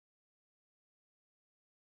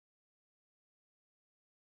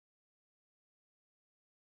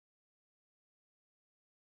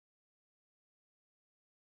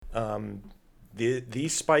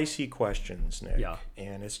These spicy questions, Nick. Yeah.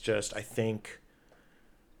 And it's just, I think,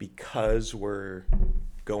 because we're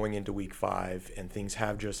going into week 5 and things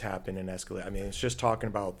have just happened and escalated. I mean, it's just talking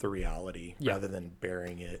about the reality rather than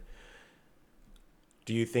burying it.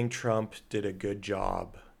 Do you think Trump did a good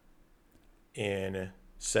job in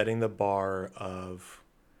setting the bar of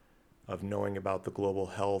knowing about the global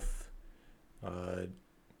health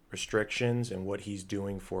restrictions and what he's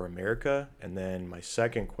doing for America? And then my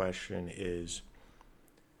second question is,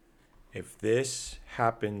 if this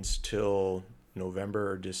happens till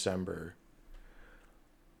November or December,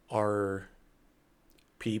 are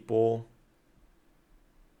people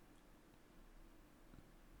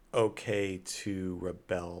okay to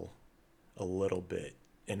rebel a little bit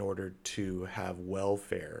in order to have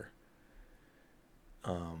welfare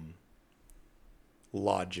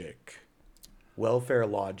logic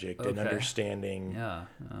and understanding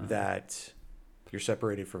that you're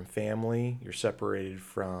separated from family, you're separated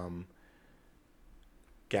from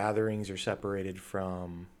gatherings, you're separated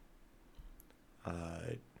from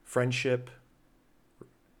friendship,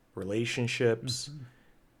 relationships.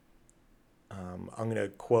 I'm going to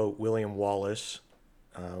quote William Wallace,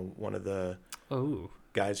 one of the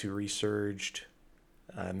guys who researched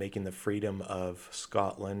making the freedom of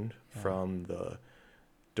Scotland from the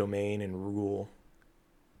domain and rule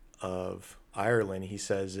of Ireland. He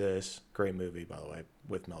says this, great movie, by the way,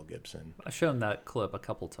 with Mel Gibson. I've shown that clip a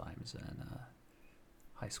couple times in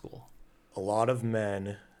high school. A lot of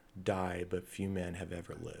men die, but few men have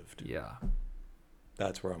ever lived. Yeah.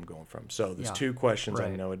 That's where I'm going from. So there's two questions.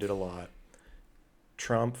 Right. I know I did a lot.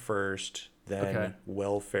 Trump first, then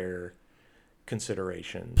welfare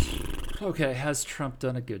considerations. Okay, has Trump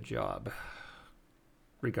done a good job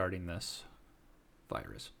regarding this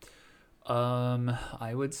virus?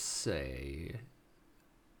 I would say,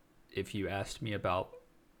 if you asked me about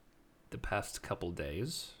the past couple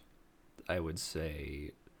days, I would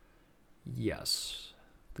say yes.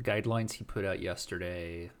 The guidelines he put out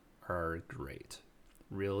yesterday are great.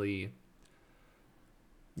 Really,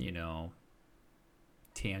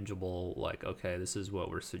 tangible, like, okay, this is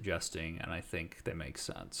what we're suggesting, and I think they make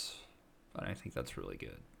sense. And I think that's really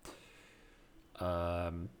good.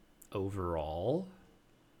 Overall,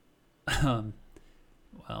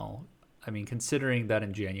 well, I mean, considering that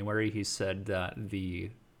in January he said that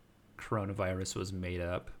the coronavirus was made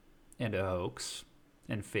up and a hoax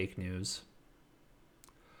and fake news,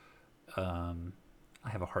 I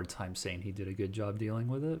have a hard time saying he did a good job dealing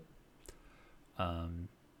with it.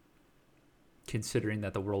 Considering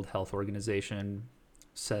that the World Health Organization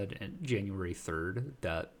said in January 3rd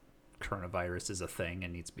that coronavirus is a thing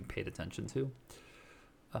and needs to be paid attention to.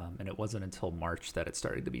 And it wasn't until March that it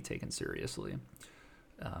started to be taken seriously.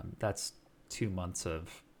 That's 2 months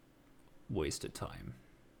of wasted time,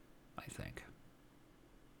 I think.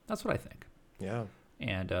 That's what I think. Yeah.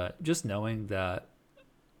 And just knowing that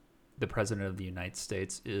the President of the United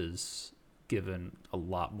States is given a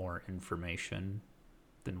lot more information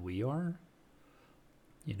than we are,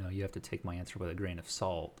 you have to take my answer with a grain of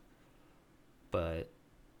salt. But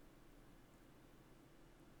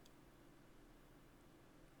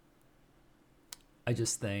I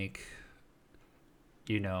just think,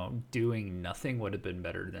 doing nothing would have been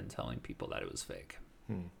better than telling people that it was fake.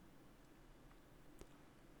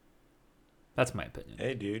 That's my opinion.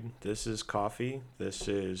 Hey, dude, this is coffee. This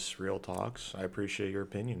is Real Talks. I appreciate your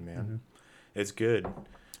opinion, man. Mm-hmm. It's good.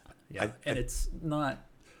 Yeah, and it's not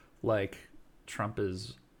like Trump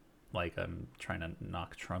is, like, I'm trying to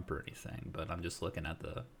knock Trump or anything, but I'm just looking at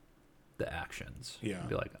the actions. Yeah. And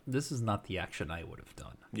be like, this is not the action I would have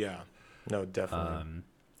done. Yeah. No, definitely.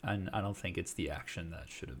 And I don't think it's the action that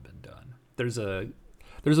should have been done. There's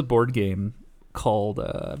a board game called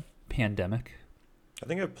Pandemic. I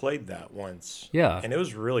think I've played that once. Yeah. And it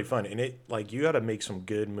was really fun. And it, like, you got to make some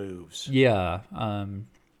good moves. Yeah. And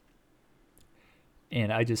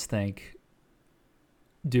I just think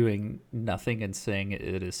doing nothing and saying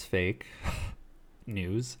it is fake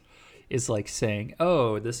news is like saying,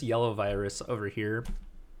 oh, this yellow virus over here,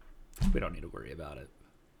 we don't need to worry about it.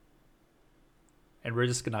 And we're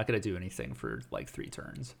just not going to do anything for like 3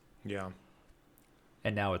 turns. Yeah.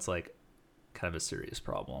 And now it's like kind of a serious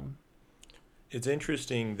problem. It's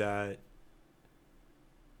interesting that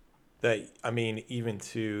I mean, even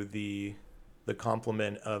to the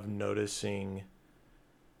compliment of noticing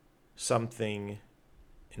something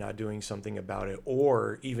and not doing something about it,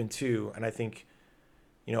 or even to, and I think,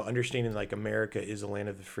 understanding like America is a land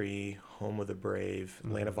of the free, home of the brave,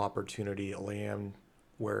 land of opportunity, a land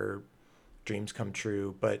where dreams come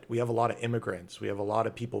true. But we have a lot of immigrants. We have a lot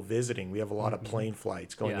of people visiting. We have a lot of plane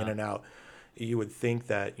flights going in and out. you would think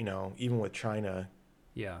that, even with China,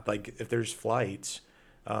 Yeah. like if there's flights,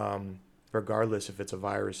 regardless if it's a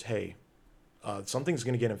virus, hey, something's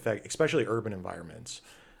going to get infected, especially urban environments,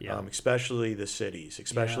 Yeah. especially the cities,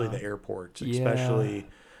 especially Yeah. the airports, Yeah. especially,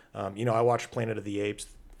 I watched Planet of the Apes,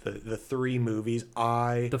 the three movies.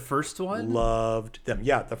 I The first one? loved them.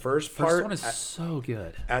 Yeah, the first First part one is so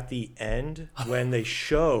good. at the end when they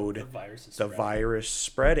showed virus is the virus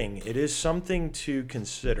spreading, it is something to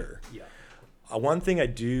consider. Yeah. One thing I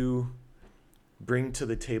do bring to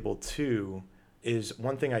the table too is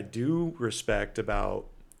one thing I do respect about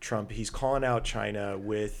Trump. He's calling out China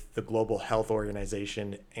with the Global Health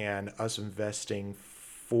Organization and us investing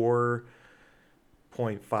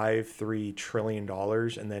 $4.53 trillion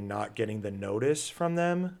and then not getting the notice from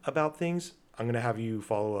them about things. I'm going to have you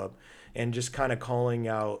follow up and just kind of calling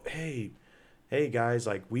out, hey guys,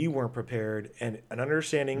 like we weren't prepared, and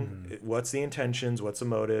understanding what's the intentions, what's the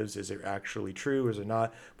motives, is it actually true, is it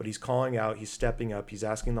not? But he's calling out, he's stepping up, he's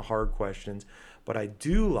asking the hard questions. But I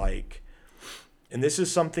do like, and this is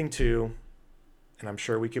something too, and I'm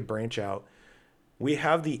sure we could branch out. We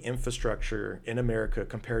have the infrastructure in America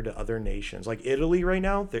compared to other nations. Like Italy right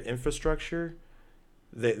now, their infrastructure,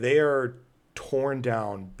 they are torn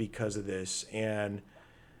down because of this and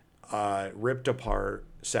ripped apart,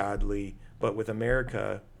 sadly. But with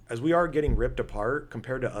America, as we are getting ripped apart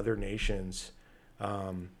compared to other nations,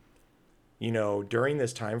 during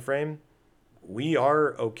this time frame, we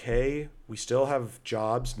are okay. We still have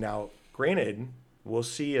jobs. Now, granted, we'll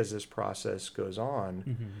see as this process goes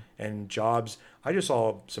on. And jobs, I just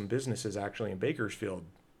saw some businesses actually in Bakersfield,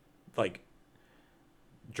 like,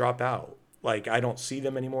 drop out. Like, I don't see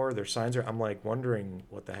them anymore. Their signs are, I'm like wondering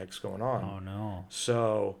what the heck's going on. Oh, no.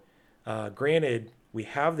 So, granted, we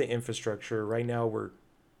have the infrastructure right now.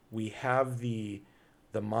 We have the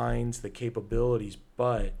minds, the capabilities,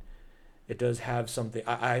 but it does have something.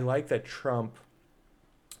 I like that Trump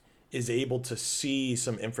is able to see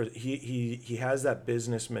some he has that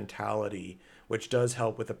business mentality, which does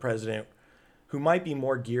help with a president who might be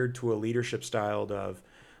more geared to a leadership style of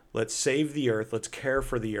let's save the earth, let's care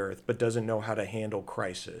for the earth, but doesn't know how to handle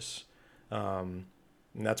crisis. And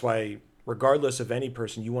that's why, regardless of any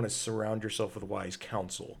person, you want to surround yourself with wise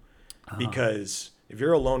counsel. Because if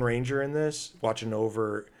you're a lone ranger in this, watching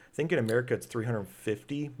over, I think in America it's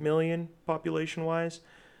 350 million population wise.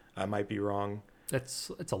 I might be wrong. It's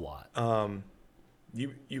a lot.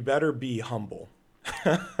 You better be humble.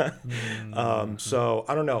 So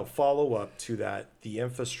I don't know. Follow up to that, the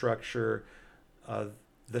infrastructure,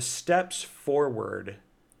 the steps forward,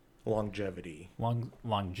 longevity.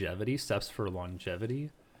 Longevity, steps for longevity.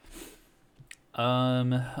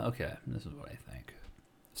 Okay, this is what I think.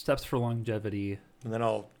 Steps for longevity. And then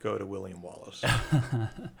I'll go to William Wallace.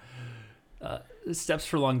 Steps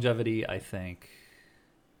for longevity, I think,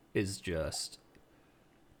 is just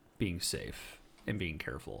being safe and being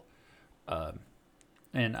careful.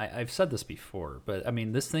 And I've said this before, but I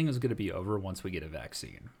mean, this thing is going to be over once we get a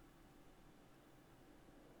vaccine.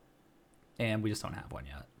 And we just don't have one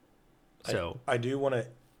yet. So I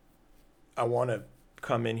want to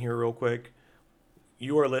come in here real quick.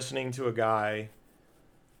 You are listening to a guy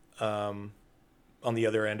on the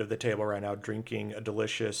other end of the table right now drinking a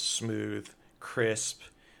delicious, smooth, crisp,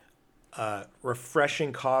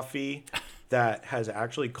 refreshing coffee that has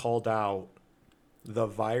actually called out the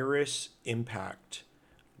virus impact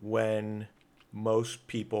when most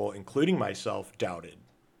people, including myself, doubted.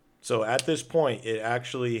 So at this point, it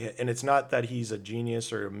actually, and it's not that he's a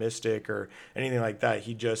genius or a mystic or anything like that.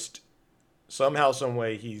 He just somehow, some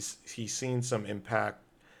way, he's seen some impact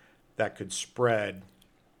that could spread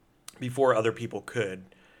before other people could.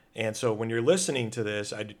 And so when you're listening to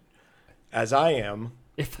this, as I am,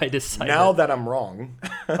 if I decide now that I'm wrong,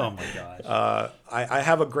 oh my gosh, I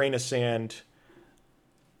have a grain of sand,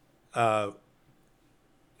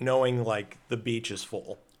 knowing like the beach is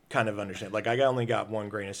full. Kind of understand. Like I only got one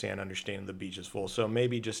grain of sand understanding the beach is full. So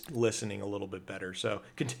maybe just listening a little bit better. So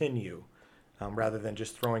continue, rather than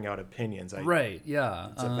just throwing out opinions. Right. Yeah.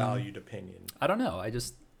 It's a valued opinion. I don't know.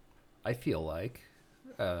 I feel like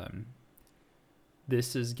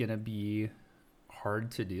this is going to be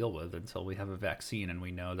hard to deal with until we have a vaccine and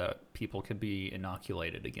we know that people can be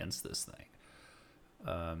inoculated against this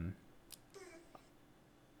thing.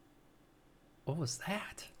 What was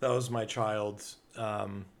that? That was my child's.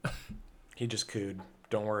 He just cooed.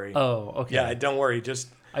 Don't worry. Oh, okay. Yeah, don't worry. Just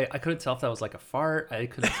I couldn't tell if that was like a fart. I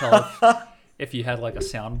couldn't tell if you had like a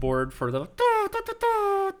soundboard for the,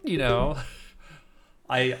 you know.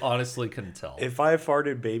 I honestly couldn't tell. If I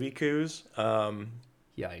farted baby coos,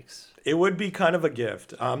 yikes. it would be kind of a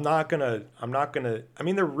gift. I'm not gonna. I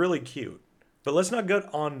mean, they're really cute. But let's not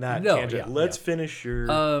get on that No, tangent. yeah, Let's yeah. finish your.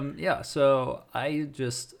 So I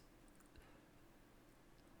just,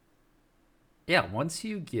 yeah, once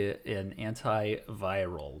you get an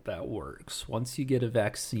antiviral that works, once you get a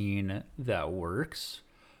vaccine that works,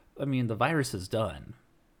 I mean, the virus is done.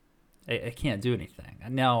 It can't do anything.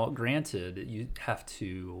 Now, granted, you have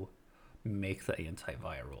to make the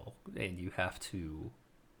antiviral and you have to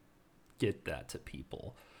get that to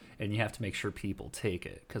people and you have to make sure people take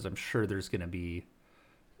it because I'm sure there's going to be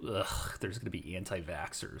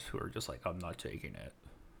anti-vaxxers who are just like, I'm not taking it.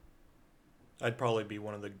 I'd probably be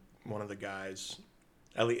one of the guys.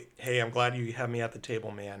 Ellie, hey, I'm glad you have me at the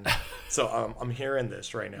table, man. So I'm hearing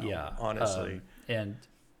this right now. Yeah, honestly. And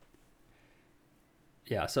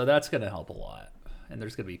yeah, so that's going to help a lot. And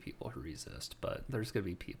there's going to be people who resist, but there's going to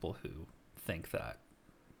be people who think that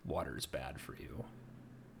water is bad for you.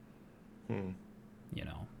 You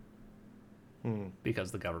know,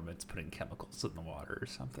 because the government's putting chemicals in the water or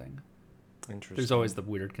something. Interesting. There's always the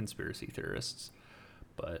weird conspiracy theorists,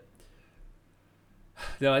 but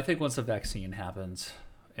no, I think once a vaccine happens,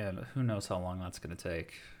 and who knows how long that's going to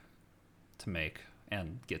take to make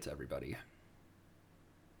and get to everybody.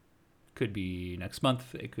 Could be next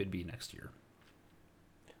month. It could be next year.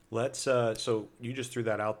 Let's. So you just threw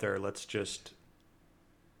that out there. Let's just.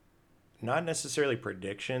 Not necessarily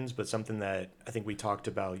predictions, but something that I think we talked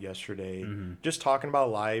about yesterday. Mm-hmm. Just talking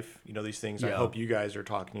about life, these things. Yeah. I hope you guys are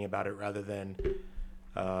talking about it rather than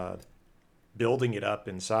building it up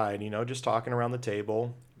inside. Just talking around the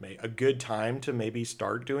table. A good time to maybe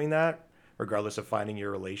start doing that, regardless of finding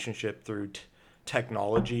your relationship through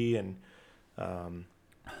technology and,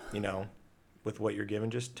 with what you're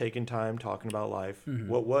given. Just taking time, talking about life. Mm-hmm.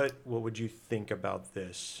 What would you think about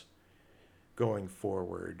this going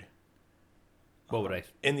forward? What would I?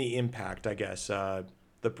 In the impact, I guess.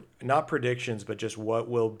 Not predictions, but just what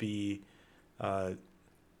will be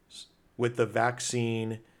with the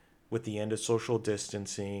vaccine, with the end of social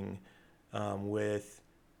distancing, with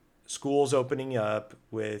schools opening up,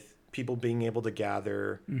 with people being able to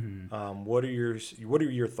gather. Mm-hmm. What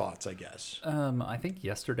are your thoughts? I guess. I think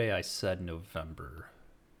yesterday I said November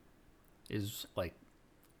is like.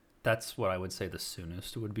 That's what I would say the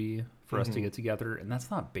soonest would be for us to get together. And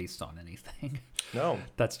that's not based on anything. No.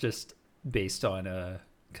 That's just based on a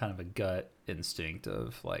kind of a gut instinct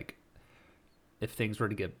of like, if things were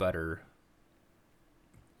to get better,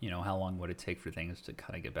 how long would it take for things to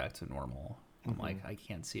kind of get back to normal? I'm like, I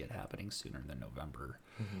can't see it happening sooner than November.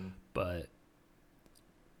 But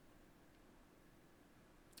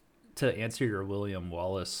to answer your William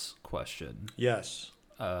Wallace question. Yes.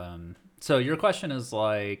 So your question is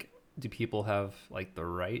like, do people have like the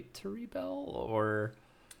right to rebel, or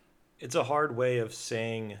it's a hard way of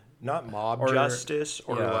saying not mob justice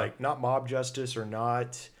or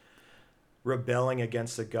not rebelling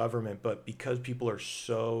against the government, but because people are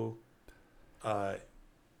so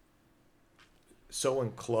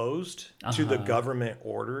enclosed to the government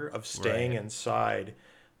order of staying inside,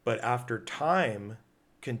 but after time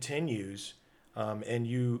continues, and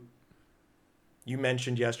you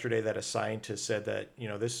mentioned yesterday that a scientist said that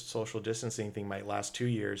this social distancing thing might last 2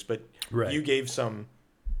 years, but you gave some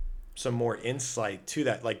more insight to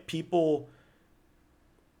that. Like, people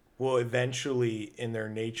will eventually, in their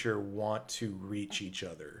nature, want to reach each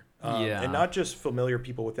other, and not just familiar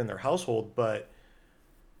people within their household, but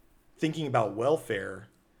thinking about welfare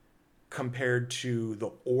compared to the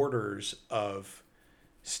orders of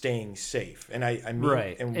staying safe. And I mean,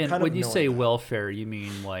 right. And kind when you say welfare, you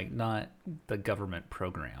mean like not the government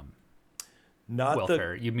program. Not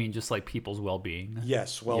welfare. You mean just like people's well-being.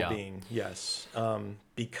 Yes, well-being. Yeah. Yes,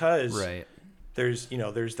 because there's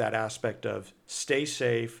that aspect of stay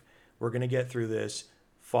safe. We're gonna get through this.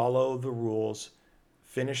 Follow the rules.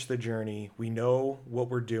 Finish the journey. We know what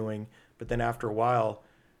we're doing. But then after a while,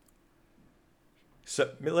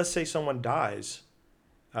 so let's say someone dies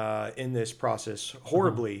in this process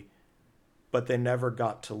horribly, but they never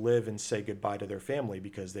got to live and say goodbye to their family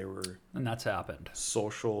because they were... And that's happened.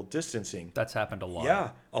 Social distancing. That's happened a lot.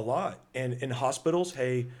 Yeah, a lot. And in hospitals,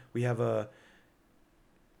 hey, we have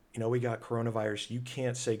we got coronavirus. You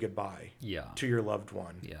can't say goodbye to your loved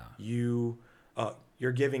one. Yeah. You're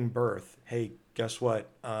giving birth. Hey, guess what?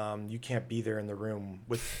 You can't be there in the room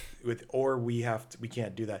or we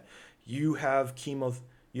can't do that. You have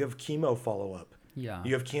chemo follow-up. Yeah.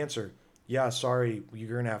 You have cancer. Yeah, sorry, you're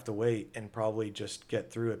going to have to wait and probably just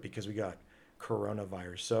get through it because we got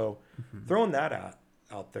coronavirus. So throwing that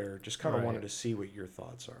out there, just kind of wanted to see what your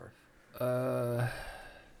thoughts are.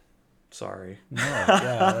 Sorry. No,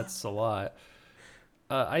 yeah, that's a lot.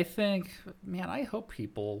 I think, man, I hope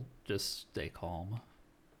people just stay calm.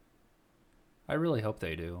 I really hope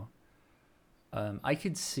they do. I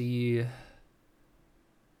could see.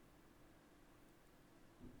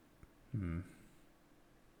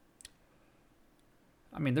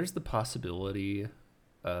 I mean, there's the possibility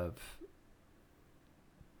of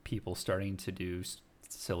people starting to do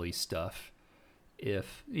silly stuff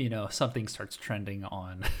if, something starts trending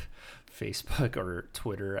on Facebook or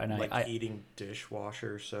Twitter. And like eating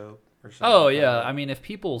dishwasher soap or something. Oh, yeah. I mean, if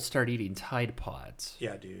people start eating Tide Pods.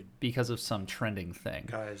 Yeah, dude. Because of some trending thing.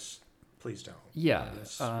 Guys, please don't. Yeah.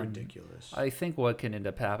 It's ridiculous. I think what can end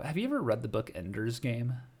up happening. Have you ever read the book Ender's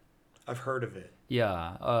Game? I've heard of it.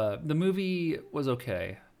 Yeah. The movie was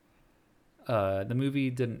okay. The movie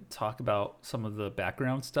didn't talk about some of the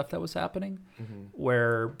background stuff that was happening,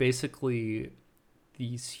 where basically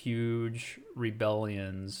these huge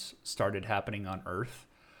rebellions started happening on Earth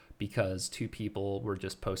because two people were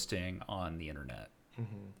just posting on the internet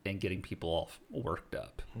and getting people all worked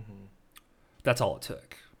up. That's all it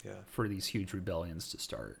took for these huge rebellions to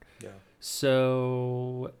start. Yeah.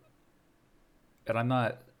 So, and I'm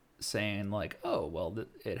not saying like, oh, well,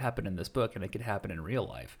 it happened in this book and it could happen in real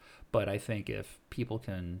life. But I think if people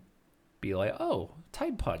can be like, oh,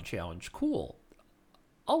 Tide Pod Challenge, cool.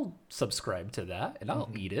 I'll subscribe to that and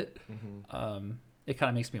I'll eat it. It kind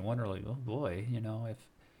of makes me wonder, like, oh boy, if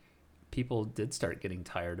people did start getting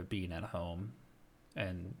tired of being at home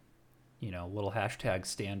and, little hashtag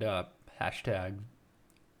stand up, hashtag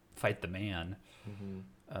fight the man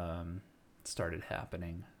started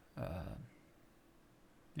happening.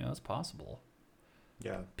 It's possible.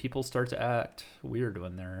 Yeah. People start to act weird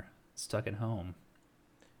when they're stuck at home.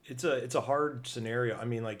 It's a hard scenario. I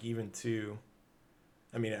mean, like, even to,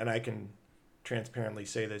 and I can transparently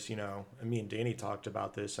say this, and me and Danny talked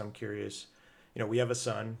about this. I'm curious, we have a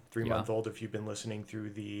son, 3-month-old, if you've been listening through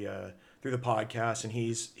the podcast, and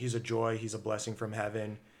he's a joy. He's a blessing from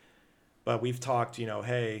heaven. But we've talked,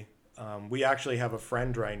 hey, we actually have a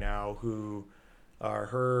friend right now who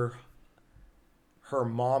her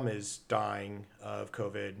mom is dying of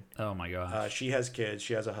COVID. Oh my gosh. She has kids.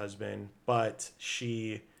 She has a husband, but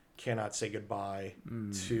she cannot say goodbye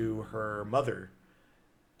to her mother.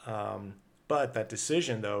 But that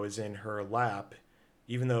decision, though, is in her lap,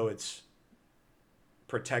 even though it's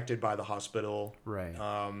protected by the hospital. Right.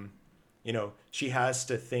 She has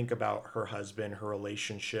to think about her husband, her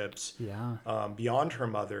relationships, beyond her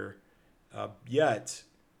mother. Yet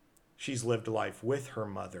she's lived life with her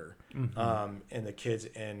mother, and the kids.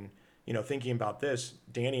 And, thinking about this,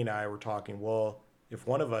 Danny and I were talking, well, if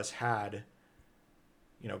one of us had,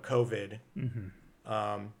 COVID,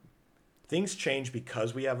 things change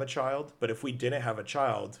because we have a child. But if we didn't have a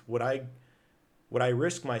child, would I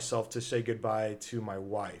risk myself to say goodbye to my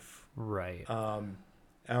wife? Right. And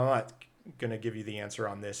I'm not going to give you the answer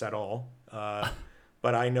on this at all.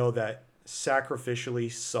 But I know that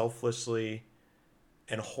sacrificially, selflessly,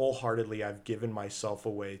 and wholeheartedly, I've given myself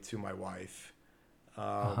away to my wife.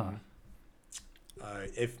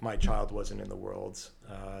 If my child wasn't in the world,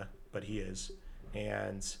 but he is.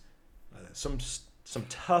 And some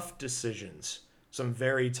tough decisions, some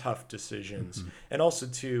very tough decisions, and also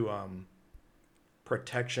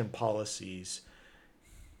protection policies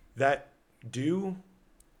that do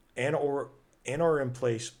and are in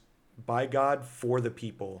place by God for the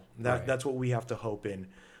people. That's what we have to hope in.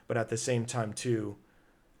 But at the same time, too,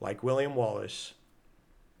 like William Wallace,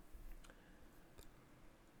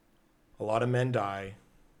 a lot of men die,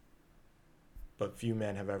 but few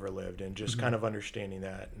men have ever lived. And just kind of understanding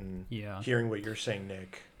that and hearing what you're saying,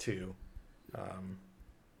 Nick, too.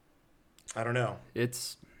 I don't know.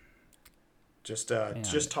 It's just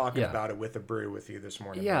talking about it with a brew with you this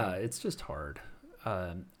morning. Yeah, man. It's just hard.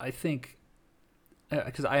 I think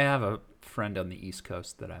because I have a friend on the East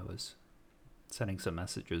Coast that I was sending some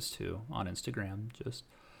messages to on Instagram. Just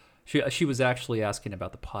she was actually asking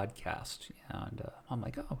about the podcast, and I'm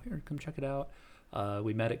like, oh, here, come check it out.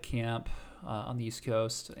 We met at camp on the East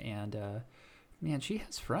Coast, and man, she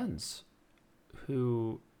has friends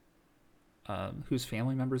whose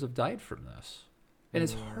family members have died from this, and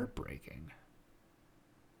it's heartbreaking.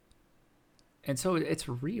 And so it's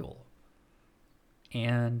real,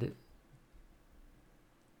 and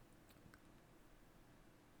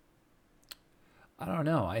I don't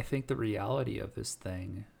know. I think the reality of this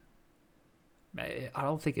thing, I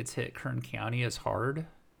don't think it's hit Kern County as hard.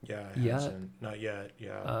 Yeah, it hasn't. Not yet,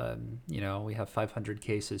 yeah. We have 500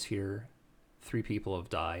 cases here. 3 people have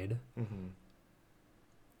died.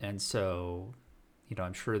 And so,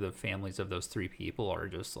 I'm sure the families of those 3 people are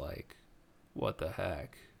just like, what the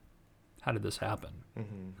heck? How did this happen?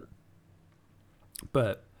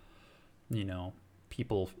 But,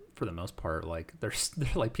 people, for the most part, like they're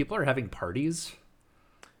like people are having parties,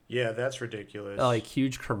 Yeah, that's ridiculous. like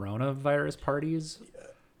huge coronavirus parties.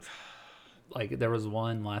 Like there was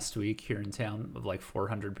one last week here in town of like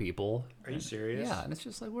 400 people. Are you serious? Yeah, and it's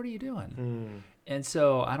just like, what are you doing? And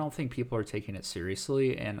so I don't think people are taking it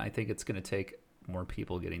seriously, and I think it's going to take more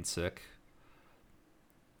people getting sick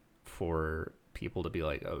for people to be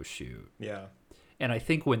like, oh shoot. Yeah. And I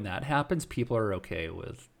think when that happens, people are okay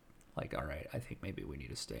with like, all right, I think maybe we need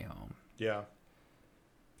to stay home. Yeah.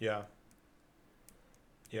 Yeah.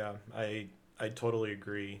 Yeah. I totally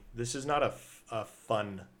agree. This is not a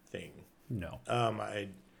fun thing. No.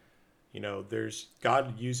 There's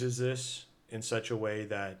God uses this in such a way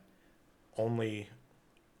that only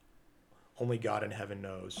God in heaven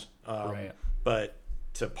knows. Right. But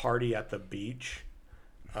to party at the beach,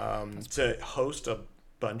 to host a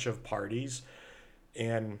bunch of parties,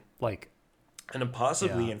 and it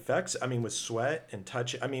possibly infects. I mean, with sweat and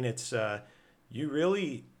touch. I mean, it's you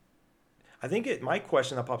really. I think my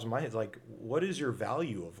question that pops in my head is like, what is your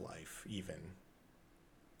value of life even?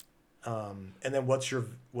 And then what's your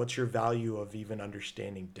value of even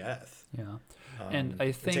understanding death? Yeah. And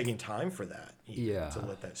I think taking time for that, to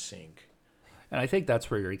let that sink. And I think that's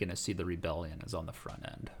where you're going to see the rebellion is on the front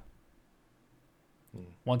end.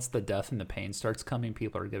 Once the death and the pain starts coming,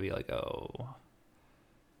 people are going to be like, oh,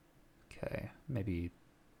 okay, maybe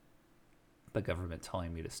the government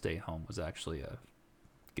telling me to stay home was actually a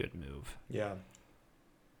good move. Yeah.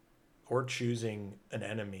 Or choosing an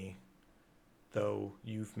enemy, though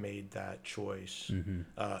you've made that choice.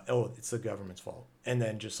 It's the government's fault. And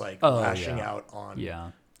then just like lashing out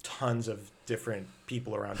on tons of different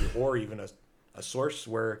people around you, or even a source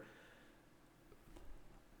where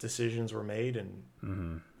decisions were made,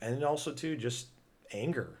 and also too just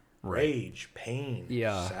anger, rage, pain,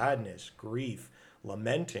 sadness, grief,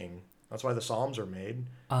 lamenting. That's why the Psalms are made.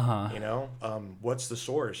 What's the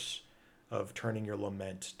source of turning your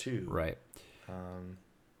lament to? Right.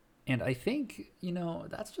 And I think,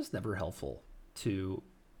 that's just never helpful to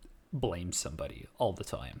blame somebody all the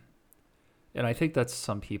time. And I think that's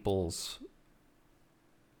some people's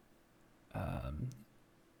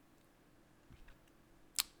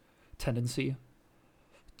tendency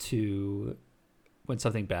to, when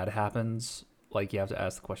something bad happens, like you have to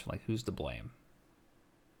ask the question, like, who's to blame?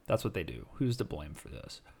 That's what they do. Who's to blame for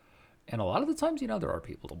this? And a lot of the times, there are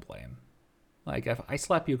people to blame. Like, if I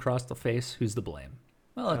slap you across the face, who's to blame?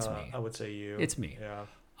 Well, it's me. I would say you. It's me. Yeah.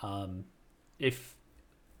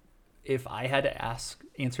 If I had to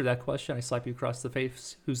answer that question, I slap you across the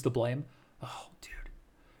face, who's to blame? Oh, dude,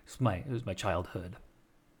 it was my childhood,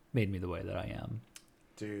 made me the way that I am.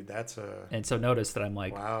 Dude, And so notice that I'm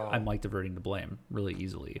like, wow. I'm like diverting the blame really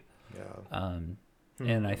easily. Yeah.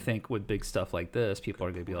 And I think with big stuff like this, people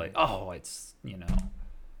are gonna be like, oh, it's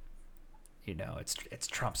it's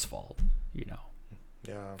Trump's fault,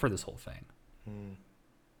 for this whole thing.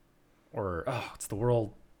 Or, oh, it's the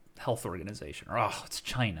World Health Organization, or, oh, it's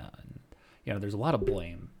China. And, there's a lot of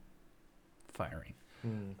blame firing.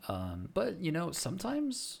 But,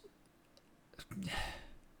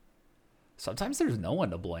 sometimes there's no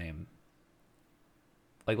one to blame.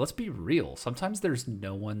 Like, let's be real. Sometimes there's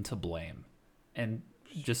no one to blame. And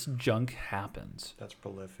just junk happens. That's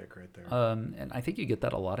prolific right there. And I think you get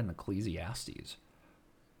that a lot in Ecclesiastes.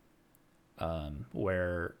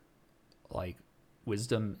 Where, like,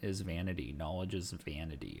 wisdom is vanity, knowledge is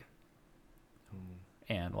vanity.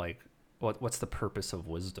 And like, what's the purpose of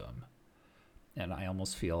wisdom? And I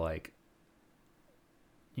almost feel like,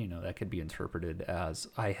 that could be interpreted as,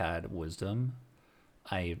 I had wisdom,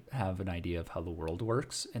 I have an idea of how the world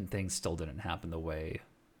works, and things still didn't happen the way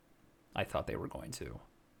I thought they were going to.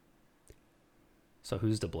 So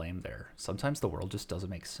who's to blame there? Sometimes the world just doesn't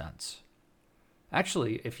make sense.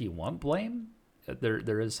 Actually, if you want blame,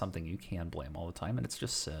 there is something you can blame all the time, and it's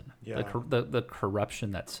just sin. Yeah. The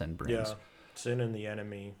corruption that sin brings. Yeah. Sin and the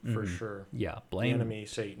enemy, for sure. Yeah. Blame. The enemy,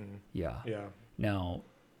 Satan. Yeah. Yeah. Now,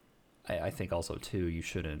 I think also, too, you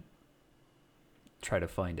shouldn't try to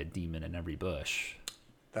find a demon in every bush.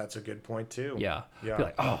 That's a good point, too. Yeah. Yeah. Be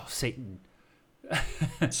like, oh, Satan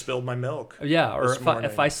spilled my milk. Yeah, or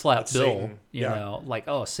if I slap That's Bill, Satan. like,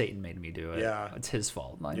 oh, Satan made me do it. Yeah. It's his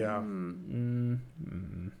fault. Like, Yeah.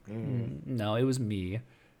 No, it was me.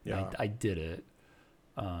 Yeah. I did it.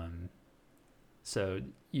 So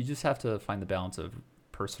you just have to find the balance of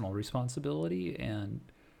personal responsibility and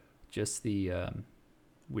just the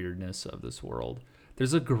weirdness of this world.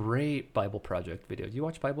 There's a great Bible Project video. Do you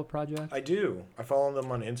watch Bible Project? I do. I follow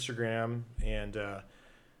them on Instagram, and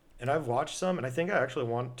I've watched some, and I think I actually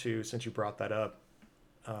want to, since you brought that up,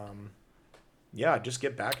 just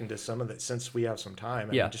get back into some of that since we have some time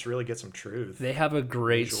and just really get some truth. They have a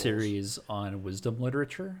great series on wisdom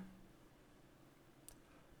literature.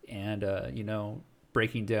 And,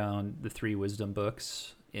 breaking down the 3 wisdom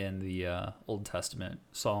books in the Old Testament,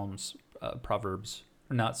 Psalms, Proverbs,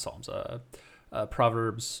 or not Psalms,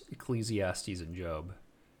 Proverbs, Ecclesiastes, and Job.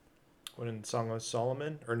 What, in Song of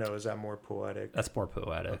Solomon? Or no, is that more poetic? That's more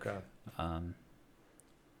poetic. Okay.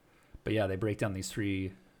 But yeah, they break down these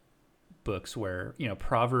 3 books where,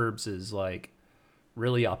 Proverbs is like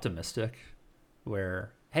really optimistic,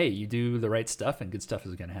 where, hey, you do the right stuff and good stuff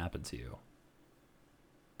is going to happen to you.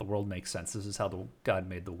 The world makes sense. This is how God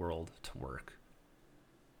made the world to work.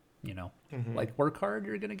 Like, work hard,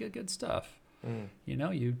 you're going to get good stuff.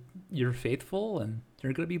 You're faithful and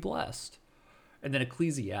you're going to be blessed. And then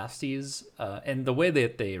Ecclesiastes, and the way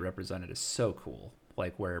that they represent it is so cool.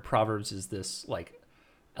 Like, where Proverbs is this like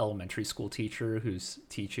elementary school teacher who's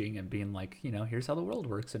teaching and being like, here's how the world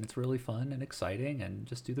works, and it's really fun and exciting, and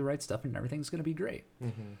just do the right stuff and everything's going to be great.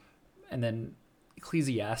 And then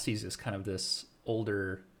Ecclesiastes is kind of this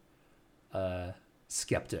older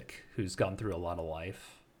skeptic who's gone through a lot of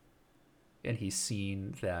life, and he's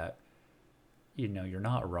seen that you're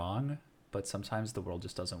not wrong, but sometimes the world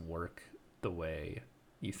just doesn't work the way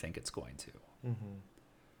you think it's going to.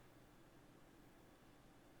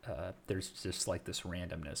 There's just like this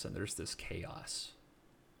randomness, and there's this chaos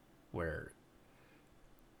where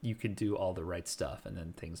you can do all the right stuff and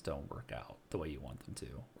then things don't work out the way you want them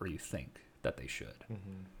to, or you think that they should.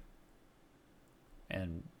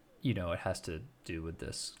 And it has to do with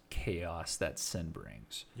this chaos that sin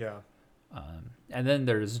brings. And then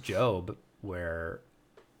there's Job, where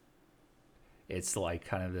it's like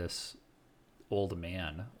kind of this older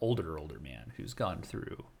man who's gone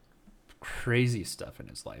through crazy stuff in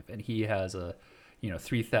his life, and he has a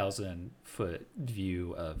 3,000 foot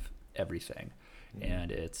view of everything.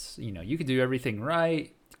 And it's you can do everything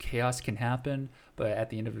right, chaos can happen, but at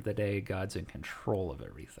the end of the day, God's in control of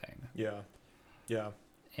everything.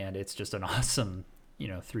 And it's just an awesome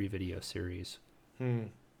 3 video series.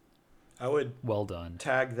 I would well done.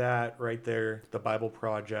 Tag that right there, the Bible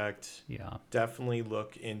Project. Yeah, definitely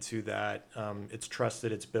look into that. It's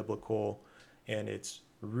trusted, it's biblical, and it's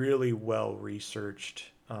really well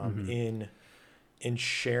researched in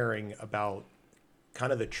sharing about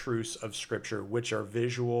kind of the truths of Scripture, which are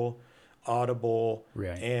visual, audible,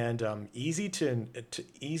 and easy to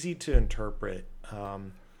interpret.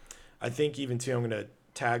 I think even too, I'm going to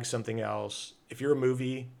tag something else. If you're a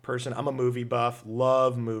movie person, I'm a movie buff,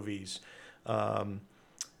 love movies.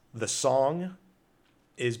 The song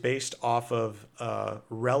is based off of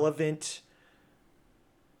relevant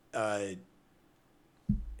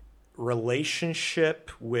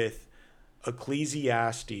relationship with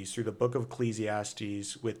Ecclesiastes, through the book of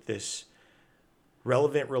Ecclesiastes, with this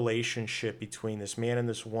relevant relationship between this man and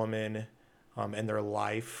this woman and their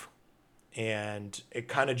life. And it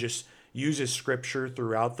kind of just uses Scripture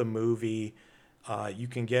throughout the movie. You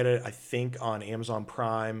can get it, I think, on Amazon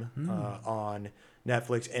Prime, on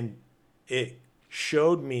Netflix. And it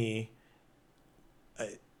showed me,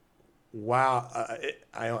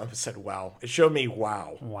 I almost said wow. It showed me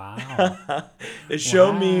wow. Wow. It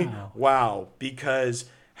showed me wow, because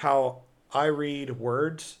how I read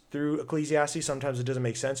words through Ecclesiastes, sometimes it doesn't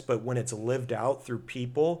make sense, but when it's lived out through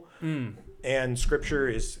people and Scripture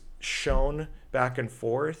is shown back and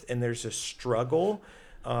forth, and there's a struggle,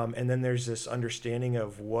 and then there's this understanding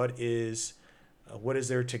of what is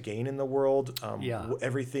there to gain in the world.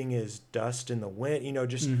 Everything is dust in the wind,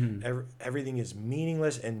 just everything is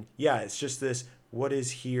meaningless. And it's just this, what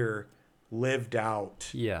is here lived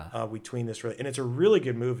out between this. And it's a really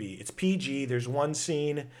good movie. It's PG. There's one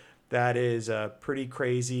scene that is pretty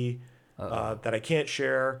crazy that I can't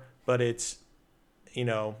share, but it's,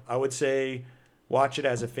 I would say watch it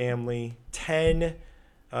as a family.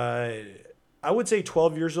 I would say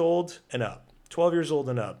 12 years old and up. 12 years old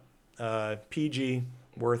and up. PG,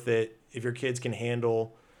 worth it. If your kids can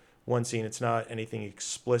handle one scene, it's not anything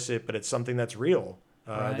explicit, but it's something that's real,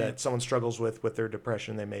 that someone struggles with their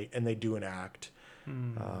depression. They do an act.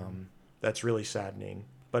 That's really saddening.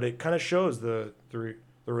 But it kind of shows the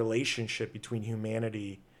relationship between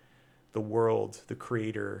humanity, the world, the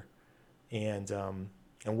Creator, and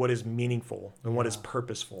what is meaningful and what is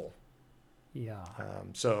purposeful.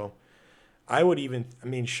 So I would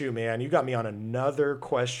shoot, man, you got me on another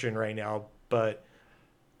question right now, but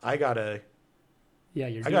I gotta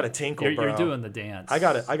tinkle, bro. You're doing the dance. I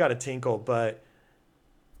gotta tinkle, but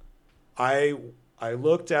I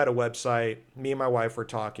looked at a website. Me and my wife were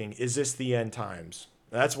talking. Is this the end times?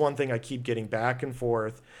 That's one thing I keep getting back and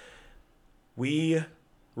forth. We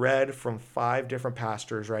read from 5 different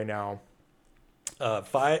pastors right now.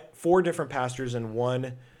 4 different pastors and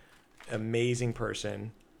one amazing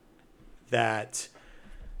person that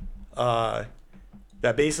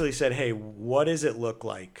basically said, hey, what does it look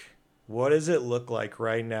like? What does it look like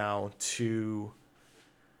right now to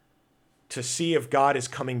see if God is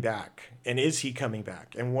coming back? And is he coming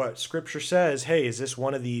back? And what scripture says, hey, is this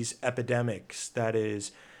one of these epidemics that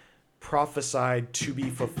is prophesied to be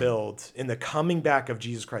fulfilled in the coming back of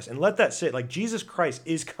Jesus Christ? And let that sit, like, Jesus Christ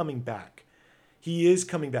is coming back. He is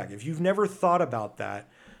coming back. If you've never thought about that,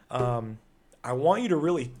 I want you to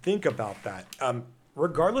really think about that.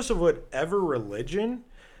 Regardless of whatever religion,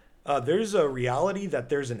 there's a reality that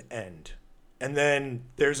there's an end. And then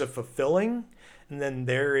there's a fulfilling, and then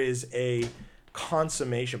there is a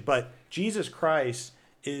consummation. But Jesus Christ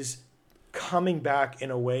is coming back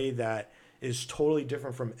in a way that is totally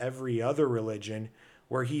different from every other religion,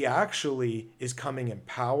 where he actually is coming in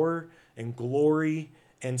power and glory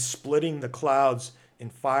and splitting the clouds in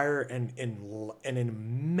fire and in an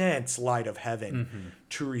immense light of heaven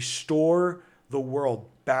to restore the world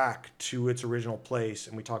back to its original place.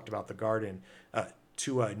 And we talked about the garden,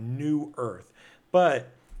 to a new earth.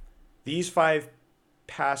 But these 5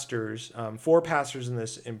 pastors, 4 pastors in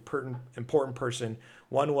this important person,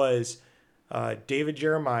 one was David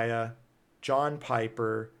Jeremiah, John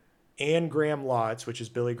Piper, Anne Graham Lotz, which is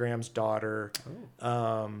Billy Graham's daughter.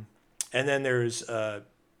 And then there's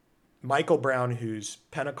Michael Brown, who's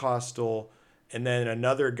Pentecostal, and then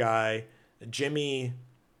another guy, Jimmy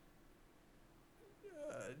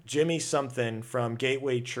something from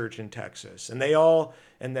Gateway Church in Texas. And they all,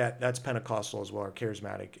 and that's Pentecostal as well, or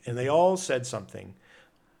charismatic. And they all said something.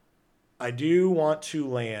 I do want to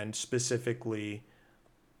land specifically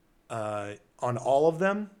on all of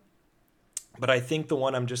them, but I think the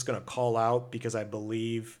one I'm just going to call out, because I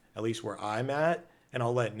believe, at least where I'm at, and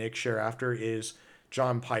I'll let Nick share after, is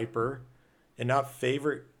John Piper, and not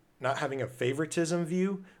having a favoritism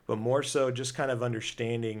view, but more so just kind of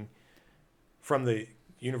understanding from the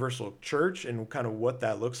universal church and kind of what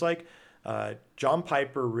that looks like. John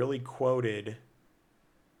Piper really quoted,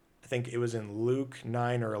 I think it was in Luke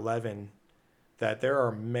 9 or 11, that there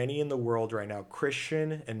are many in the world right now,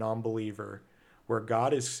 Christian and non-believer, where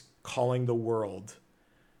God is calling the world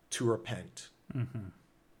to repent.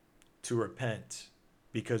 To repent,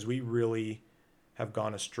 because we really have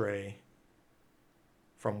gone astray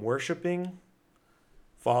from worshiping,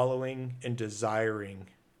 following, and desiring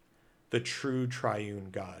the true triune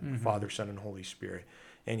God, Father, Son, and Holy Spirit.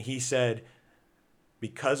 And he said,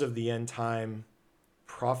 because of the end time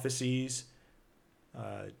prophecies,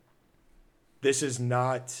 this is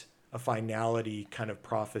not a finality kind of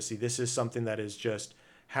prophecy. This is something that is just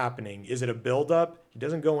happening. Is it a buildup? He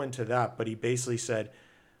doesn't go into that, but he basically said,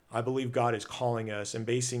 I believe God is calling us, and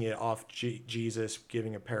basing it off Jesus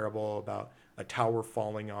giving a parable about a tower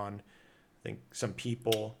falling on, I think, some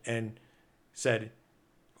people, and said,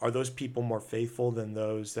 are those people more faithful than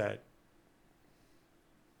those that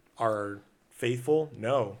are faithful?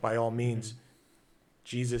 No, by all means.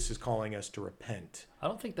 Jesus is calling us to repent. I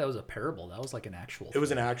don't think that was a parable. That was like an actual thing. It was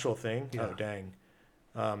an actual thing? Yeah. Oh, dang.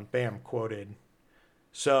 Bam, quoted.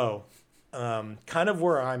 So, kind of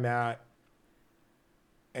where I'm at,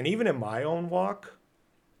 and even in my own walk,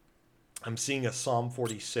 I'm seeing a Psalm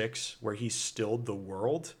 46 where he stilled the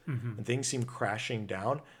world and things seem crashing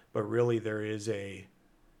down, but really there is a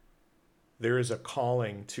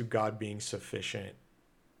calling to God being sufficient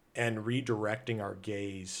and redirecting our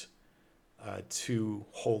gaze to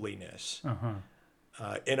holiness.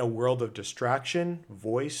 In a world of distraction,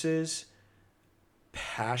 voices,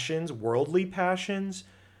 passions, worldly passions,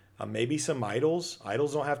 maybe some idols.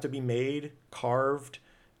 Idols don't have to be made, carved,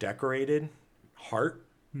 decorated. Heart,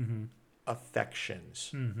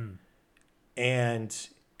 affections. And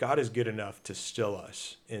God is good enough to still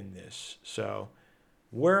us in this. So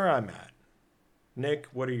where I'm at, Nick,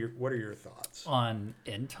 what are your thoughts on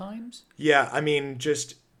end times? Yeah, I mean,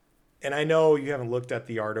 just, and I know you haven't looked at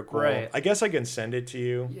the article. Right. I guess I can send it to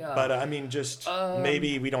you. Yeah. But I mean, just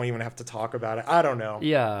maybe we don't even have to talk about it. I don't know.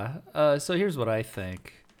 Yeah. So here's what I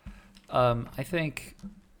think. I think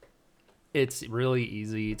it's really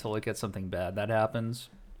easy to look at something bad that happens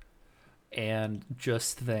and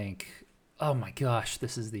just think, oh my gosh,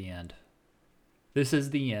 this is the end. This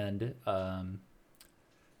is the end.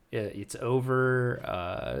 It's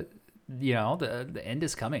over. The end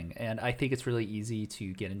is coming. And I think it's really easy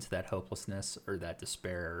to get into that hopelessness or that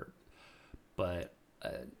despair. But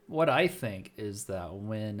what I think is that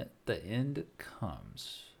when the end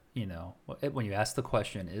comes, when you ask the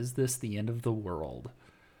question, is this the end of the world?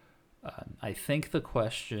 I think the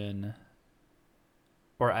question,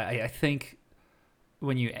 or I think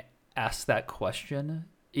when you ask that question,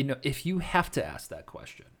 if you have to ask that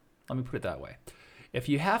question, let me put it that way. If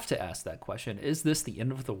you have to ask that question, is this the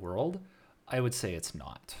end of the world? I would say it's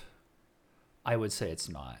not. I would say it's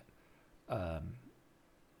not.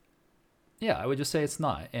 Yeah, I would just say it's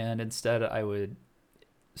not. And instead, I would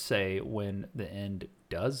say when the end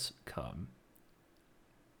does come,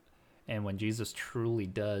 and when Jesus truly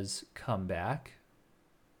does come back,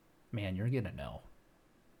 man, you're going to know.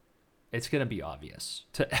 It's going to be obvious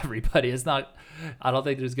to everybody. It's not, I don't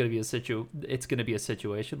think there's going to be it's going to be a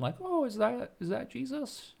situation like, oh, is that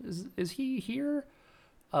Jesus? Is he here?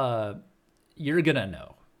 You're going to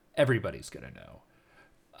know. Everybody's going to know.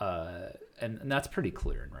 And that's pretty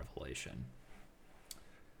clear in Revelation.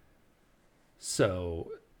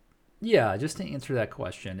 So, yeah, just to answer that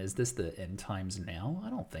question, is this the end times now? I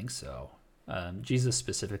don't think so. Jesus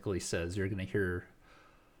specifically says you're going to hear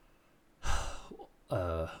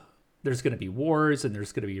there's going to be wars and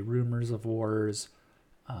there's going to be rumors of wars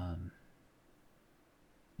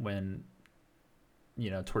when,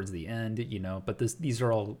 towards the end, but these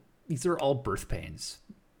are all birth pains,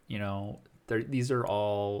 these are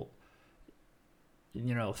all,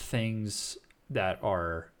 things that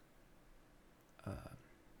are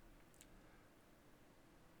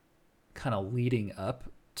kind of leading up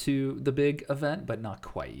to the big event, but not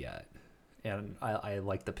quite yet. And I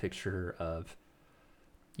like the picture of,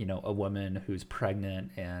 a woman who's pregnant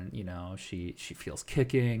and, she feels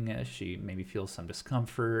kicking, she maybe feels some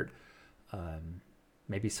discomfort,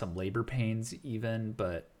 maybe some labor pains even,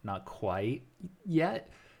 but not quite yet.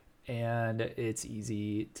 And it's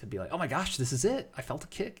easy to be like, oh my gosh, this is it. I felt a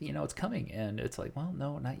kick, it's coming. And it's like, well,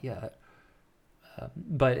 no, not yet.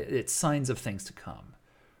 But it's signs of things to come.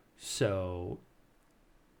 So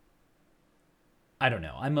I don't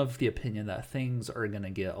know. I'm of the opinion that things are going to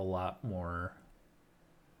get a lot more.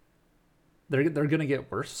 They're going to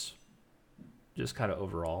get worse, just kind of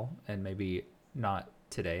overall, and maybe not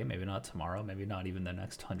today, maybe not tomorrow, maybe not even the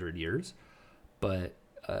next 100 years. But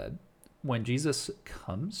when Jesus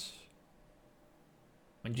comes,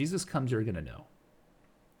 you're going to know.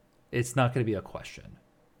 It's not going to be a question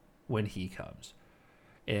when he comes.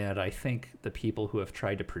 And I think the people who have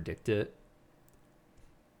tried to predict it,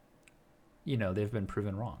 they've been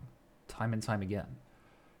proven wrong time and time again.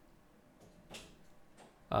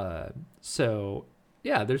 So,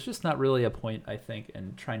 yeah, there's just not really a point, I think,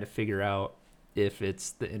 in trying to figure out if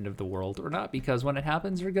it's the end of the world or not, because when it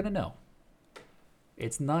happens, you're going to know.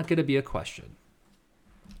 It's not going to be a question.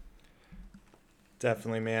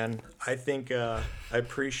 Definitely, man. I think I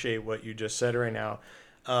appreciate what you just said right now.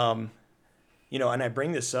 And I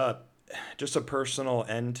bring this up, just a personal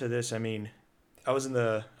end to this. I mean, I was in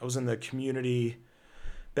the community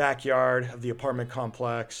backyard of the apartment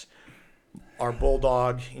complex. Our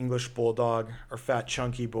bulldog, English bulldog, our fat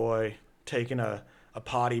chunky boy, taking a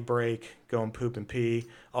potty break, going poop and pee.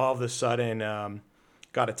 All of a sudden,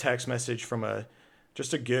 got a text message from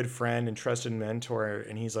just a good friend and trusted mentor,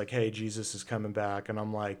 and he's like, "Hey, Jesus is coming back," and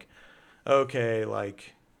I'm like, "Okay,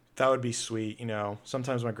 like." That would be sweet,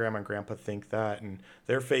 Sometimes my grandma and grandpa think that, and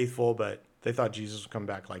they're faithful, but they thought Jesus would come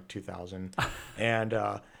back like 2000. And,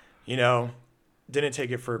 didn't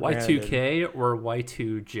take it for granted. Y2K or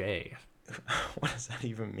Y2J? What does that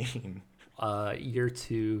even mean? Year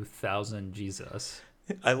 2000 Jesus.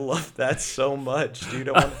 I love that so much, dude.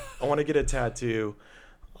 I want to get a tattoo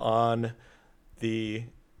on the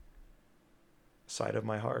side of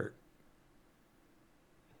my heart.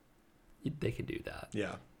 They could do that.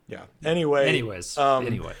 Yeah. Anyways, we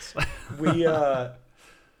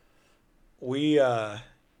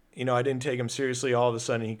I didn't take him seriously. All of a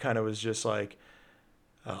sudden, he kind of was just like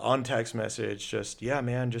on text message, just, yeah,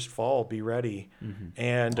 man, just fall, be ready. Mm-hmm.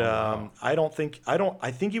 And wow. I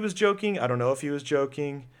think he was joking. I don't know if he was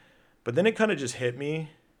joking, but then it kind of just hit me,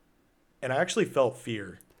 and I actually felt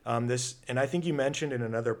fear. And I think you mentioned in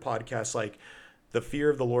another podcast, like, the fear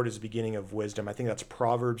of the Lord is the beginning of wisdom. I think that's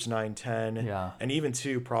Proverbs 9:10. Yeah. And even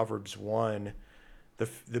Proverbs 1.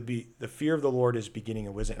 The fear of the Lord is beginning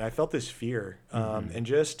of wisdom. And I felt this fear. And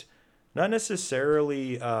just not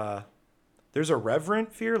necessarily there's a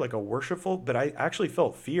reverent fear, like a worshipful, but I actually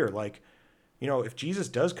felt fear. Like, if Jesus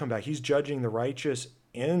does come back, he's judging the righteous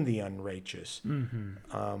and the unrighteous.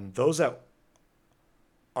 Mm-hmm. Those that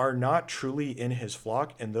are not truly in his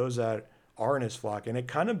flock and those that are in his flock. And it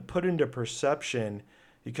kind of put into perception,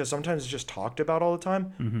 because sometimes it's just talked about all the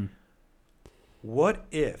time. Mm-hmm. What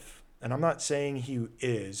if, and I'm not saying he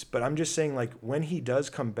is, but I'm just saying, like, when he does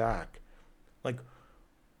come back, like,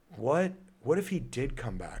 what if he did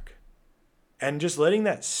come back? And just letting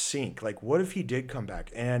that sink, like, what if he did come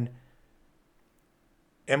back? And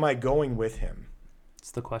am I going with him?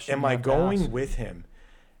 It's the question. Am I going with him?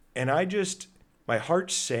 And my heart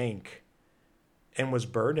sank and was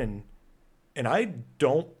burdened. And I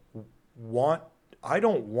don't want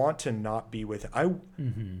to not be with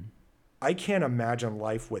him. I can't imagine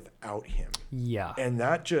life without him. Yeah. And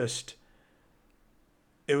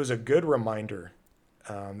it was a good reminder.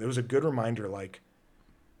 Like,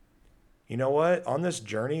 you know what? On this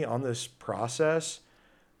journey, on this process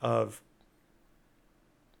of,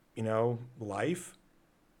 life,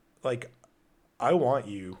 like, I want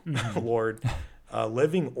you, Lord,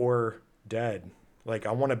 living or dead. Like,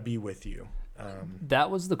 I want to be with you.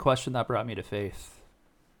 That was the question that brought me to faith,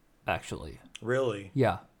 actually. Really?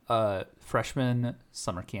 Yeah. Freshman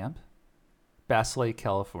summer camp, Bass Lake,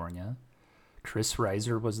 California. Chris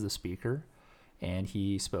Reiser was the speaker, and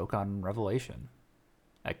he spoke on Revelation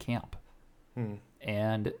at camp.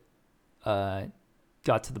 And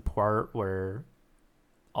got to the part where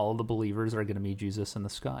all the believers are going to meet Jesus in the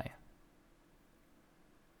sky.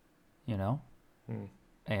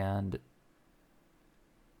 And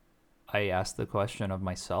I asked the question of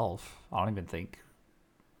myself. I don't even think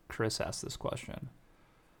Chris asked this question.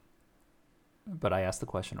 But I asked the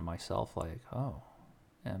question of myself, like,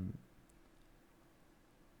 am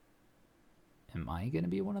I going to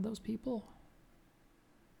be one of those people?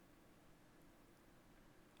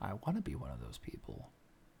 I want to be one of those people.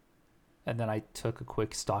 And then I took a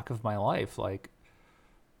quick stock of my life, like,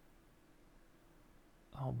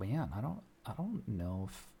 oh man, I don't know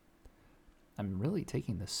if I'm really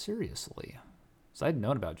taking this seriously. So I'd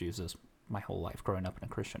known about Jesus my whole life, growing up in a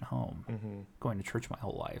Christian home, going to church my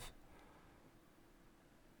whole life.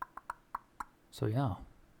 So yeah,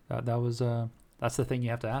 that's the thing you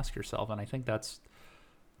have to ask yourself. And I think that's,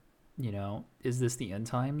 is this the end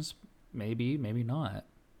times? Maybe, maybe not.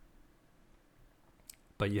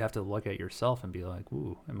 But you have to look at yourself and be like,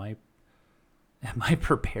 ooh, am I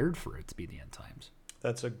prepared for it to be the end times?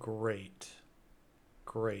 That's a great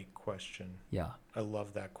question. Yeah. I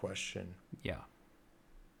love that question. Yeah.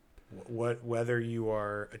 Whether you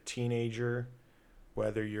are a teenager,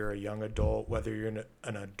 whether you're a young adult, whether you're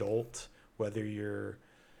an adult, whether you're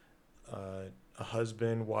a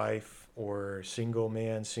husband, wife, or single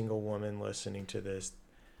man, single woman listening to this,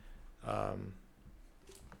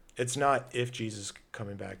 it's not if Jesus is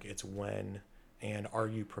coming back, it's when, and are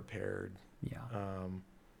you prepared? Yeah. And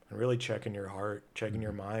really checking your heart, checking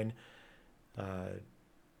your mind.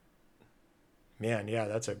 Man, yeah,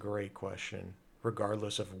 that's a great question.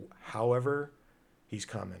 Regardless of however he's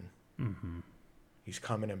coming. He's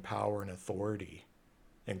coming in power and authority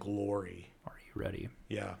and glory. Are you ready?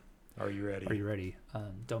 Yeah. Are you ready? Are you ready?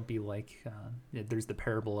 Don't be like, there's the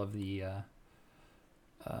parable of the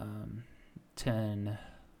 10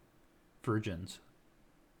 virgins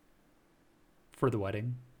for the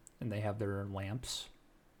wedding, and they have their lamps.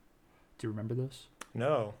 Do you remember this?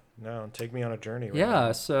 No. Take me on a journey. Right Yeah.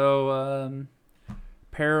 now. So,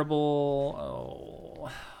 parable.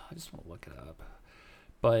 I just want to look it up.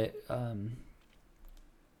 But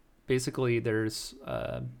basically, there's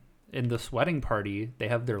in this wedding party, they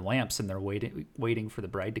have their lamps and they're waiting for the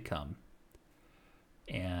bride to come.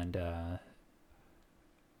 And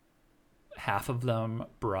half of them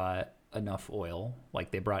brought enough oil,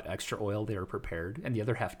 like they brought extra oil, they were prepared, and the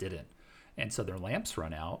other half didn't. And so their lamps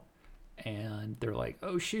run out, and they're like,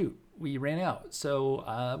 oh shoot, we ran out.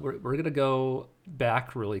 So we're going to go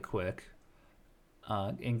back really quick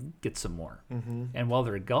and get some more. And while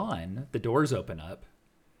they're gone, the doors open up,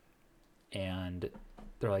 and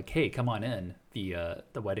they're like, hey, come on in. The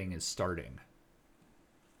wedding is starting.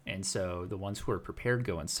 And so the ones who are prepared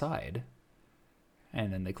go inside,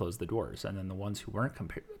 and then they close the doors. And then the ones who weren't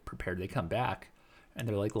prepared, they come back, and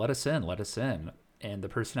they're like, let us in, let us in. And the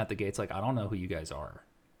person at the gate's like, I don't know who you guys are.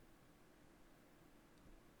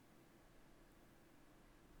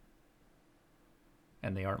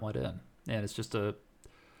 And they aren't let in. And it's just a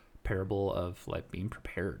parable of like being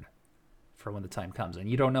prepared for when the time comes. And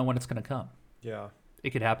you don't know when it's going to come. Yeah.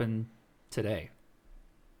 It could happen today,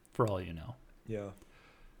 for all you know. Yeah.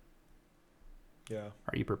 Yeah.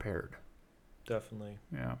 Are you prepared? Definitely.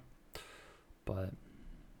 Yeah. But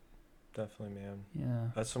definitely, man. Yeah.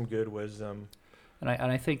 That's some good wisdom. And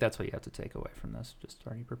I think that's what you have to take away from this. Just,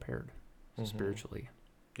 are you prepared spiritually?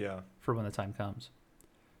 Yeah. For when the time comes?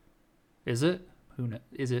 Is it?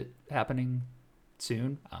 Is it happening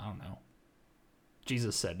soon? I don't know.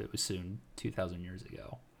 Jesus said it was soon 2,000 years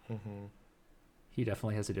ago. He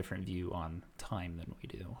definitely has a different view on time than we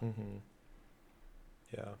do.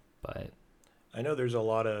 Yeah. But I know there's a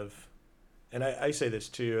lot of And I say this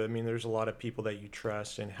too. I mean, there's a lot of people that you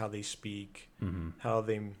trust and how they speak, how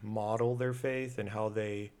they model their faith, and how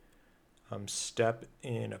they step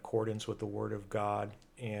in accordance with the Word of God.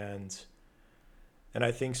 And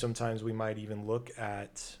I think sometimes we might even look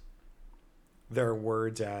at their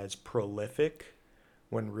words as prolific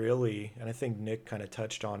when really, and I think Nick kind of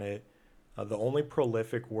touched on it, the only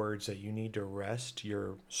prolific words that you need to rest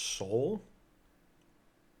your soul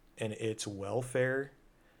and its welfare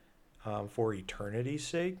for eternity's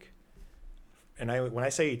sake. And when I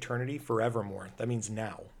say eternity, forevermore, that means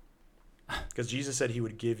now. Because Jesus said he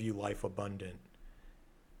would give you life abundant.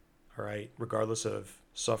 All right? Regardless of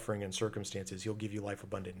suffering and circumstances, he'll give you life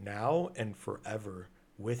abundant now and forever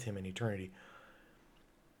with him in eternity.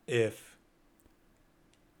 If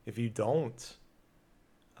you don't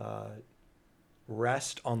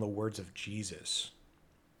rest on the words of Jesus,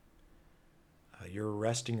 you're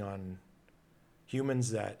resting on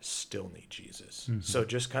humans that still need Jesus. So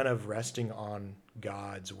just kind of resting on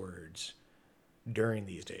God's words during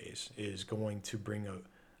these days is going to bring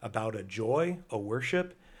about a joy, a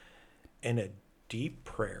worship, and a deep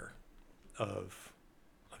prayer of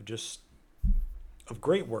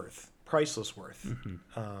great worth, priceless worth.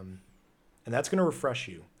 And that's going to refresh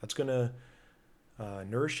you. That's going to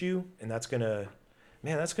nourish you, and that's going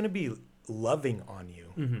to be loving on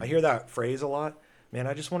you. I hear that phrase a lot. Man,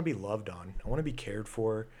 I just want to be loved on. I want to be cared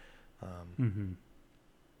for.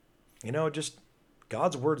 Just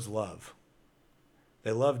God's words love.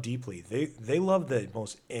 They love deeply. They love the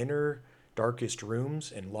most inner, darkest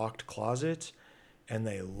rooms and locked closets, and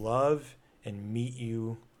they love and meet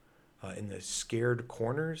you in the scared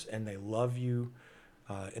corners, and they love you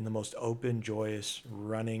in the most open, joyous,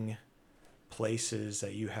 running places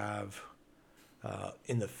that you have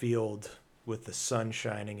in the field with the sun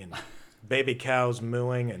shining and baby cows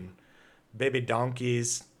mooing and baby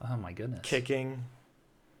donkeys Oh my goodness. kicking.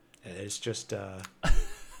 It's just a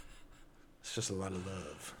lot of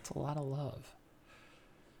love. It's a lot of love.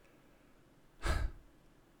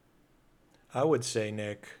 I would say,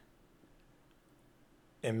 Nick,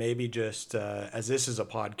 and maybe just as this is a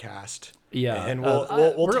podcast, Yeah, and we'll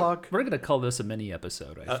talk. We're gonna call this a mini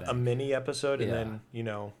episode. I think A mini episode, and Yeah.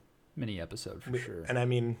 then mini episode for sure. And I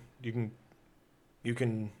mean,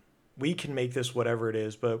 we can make this whatever it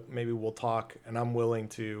is, but maybe we'll talk, and I'm willing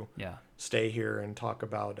to stay here and talk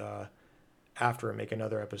about after and make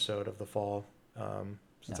another episode of the fall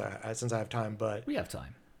since I have time. But we have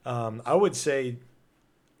time. I would say,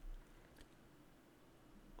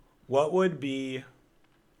 what would be?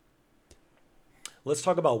 Let's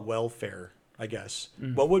talk about welfare, I guess.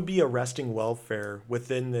 What would be a resting welfare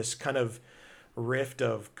within this kind of rift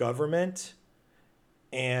of government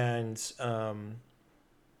and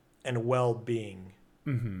well-being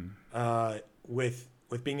with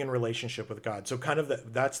being in relationship with God? So kind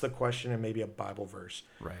of that's the question, and maybe a Bible verse.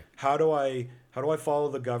 Right. How do I follow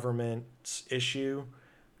the government's issue?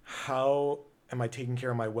 How am I taking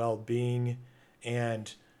care of my well-being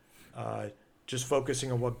and just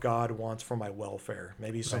focusing on what God wants for my welfare?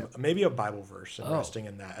 Maybe a Bible verse and resting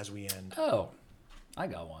in that as we end. Oh, I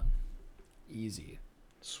got one. Easy.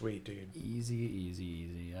 Sweet, dude.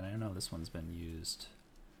 Easy. And I know this one's been used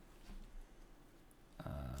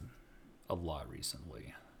a lot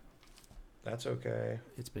recently. That's okay.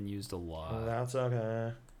 It's been used a lot. That's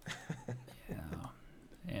okay.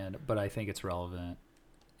 Yeah. But I think it's relevant,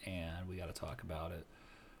 and we got to talk about it.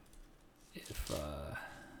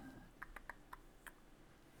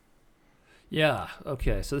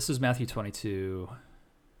 Okay. So this is Matthew 22,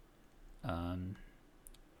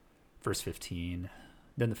 verse 15.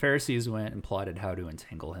 Then the Pharisees went and plotted how to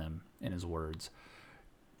entangle him in his words.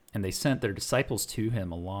 And they sent their disciples to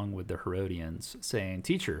him along with the Herodians, saying,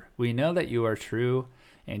 "Teacher, we know that you are true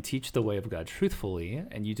and teach the way of God truthfully,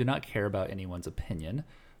 and you do not care about anyone's opinion,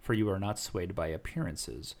 for you are not swayed by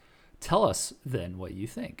appearances. Tell us then what you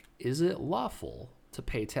think. Is it lawful to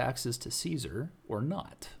pay taxes to Caesar or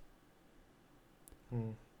not?"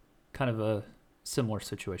 Kind of a similar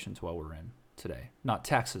situation to what we're in today. Not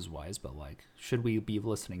taxes-wise, but like, should we be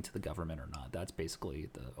listening to the government or not? That's basically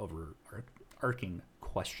the overarching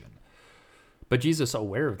question. But Jesus,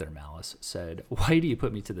 aware of their malice, said, "Why do you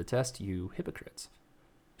put me to the test, you hypocrites?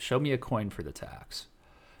 Show me a coin for the tax."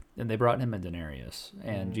 And they brought him a denarius.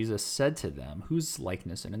 And Jesus said to them, "Whose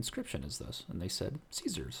likeness and inscription is this?" And they said,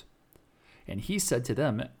 "Caesar's." And he said to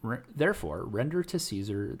them, "Therefore, render to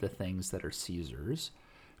Caesar the things that are Caesar's,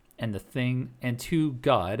 and to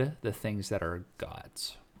God the things that are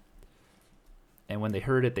God's." And when they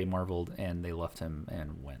heard it, they marveled, and they left him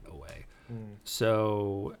and went away.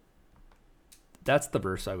 So that's the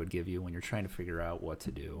verse I would give you when you're trying to figure out what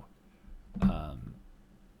to do.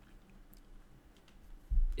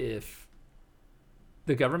 If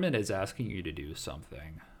the government is asking you to do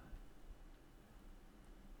something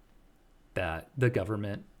that the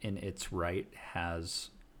government in its right has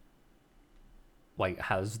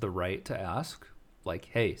the right to ask, like,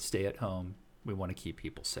 hey, stay at home, we want to keep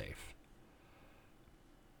people safe,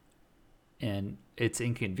 and it's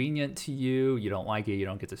inconvenient to you, you don't like it, you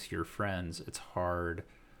don't get to see your friends, it's hard,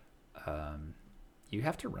 you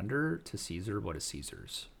have to render to Caesar what is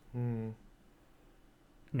Caesar's.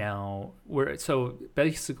 Now, so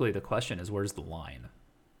basically the question is, where's the line?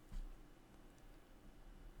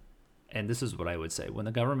 And this is what I would say. When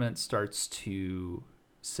the government starts to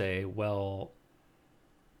say, well,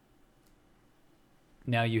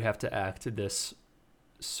 now you have to act this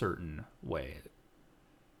certain way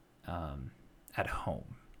at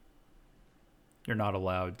home. You're not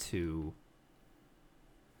allowed to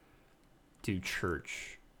do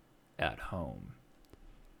church at home.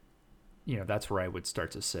 That's where I would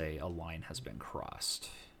start to say a line has been crossed.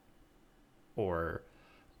 Or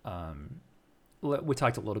we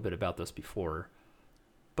talked a little bit about this before,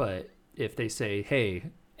 but if they say,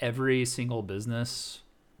 hey, every single business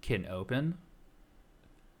can open,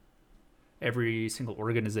 every single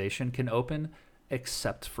organization can open,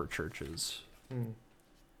 except for churches.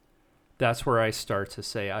 That's where I start to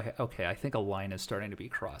say, I think a line is starting to be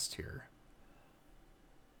crossed here.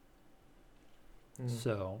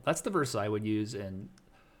 So that's the verse I would use in,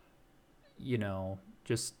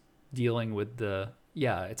 just dealing with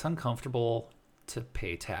it's uncomfortable to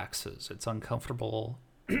pay taxes. It's uncomfortable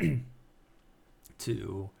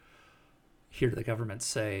to hear the government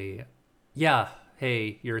say, yeah,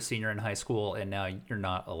 hey, you're a senior in high school and now you're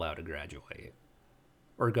not allowed to graduate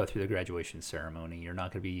or go through the graduation ceremony. You're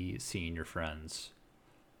not going to be seeing your friends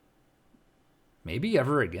maybe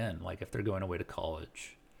ever again, like if they're going away to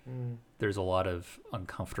college. There's a lot of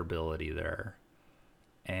uncomfortability there.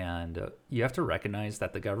 And you have to recognize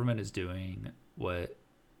that the government is doing what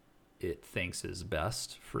it thinks is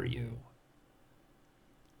best for you.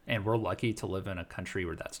 And we're lucky to live in a country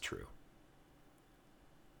where that's true.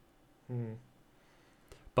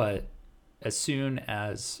 But as soon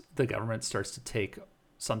as the government starts to take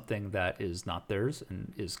something that is not theirs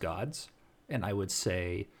and is God's, and I would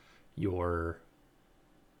say your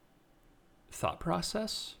thought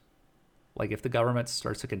process, like if the government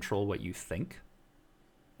starts to control what you think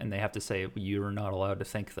and they have to say you're not allowed to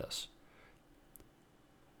think this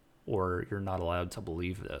or you're not allowed to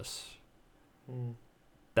believe this,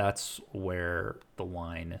 that's where the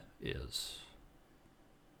line is.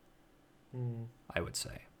 I would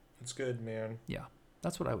say. That's good, man. Yeah,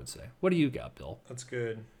 that's what I would say. What do you got, Bill? That's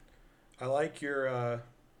good. I like your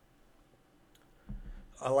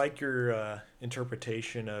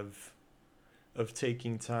interpretation of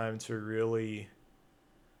taking time to really,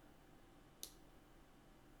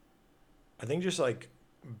 I think just like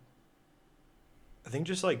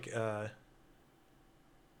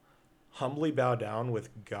humbly bow down with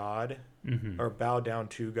God, or bow down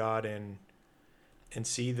to God and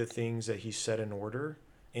see the things that he set in order,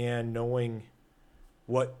 and knowing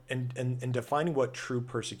what and defining what true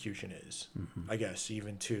persecution is, I guess,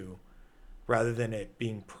 even too, rather than it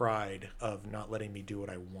being pride of not letting me do what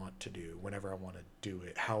I want to do, whenever I want to do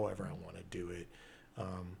it, however I want to do it,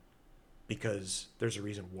 because there's a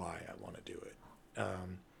reason why I want to do it.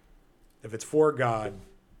 If it's for God,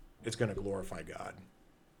 it's going to glorify God.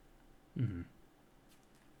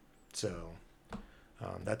 So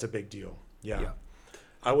that's a big deal. Yeah.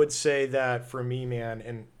 I would say that for me, man,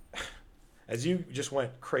 and as you just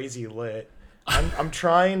went crazy lit, I'm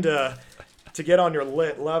trying to get on your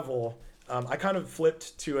lit level. I kind of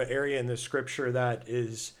flipped to an area in the scripture that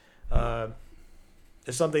is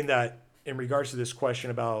something that, in regards to this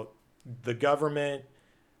question about the government,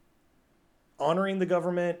 honoring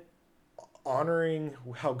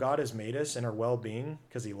how God has made us and our well-being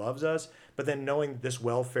because he loves us, but then knowing this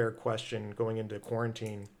welfare question going into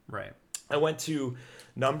quarantine. Right. I went to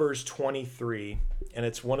Numbers 23, and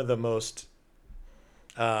it's one of the most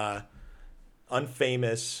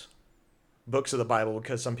unfamous books of the Bible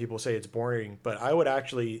because some people say it's boring, but I would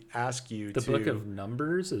actually ask you The book of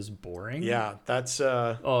Numbers is boring? Yeah, that's...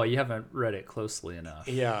 oh, you haven't read it closely enough.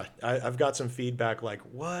 Yeah, I've got some feedback like,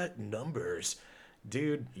 what? Numbers?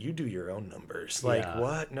 Dude, you do your own numbers. Like,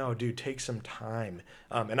 what? No, dude, take some time.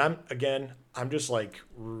 And I'm just like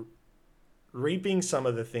reaping some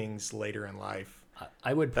of the things later in life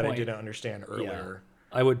I didn't understand earlier.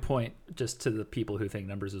 Yeah. I would point just to the people who think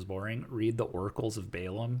Numbers is boring. Read the Oracles of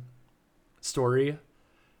Balaam story,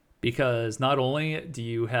 because not only do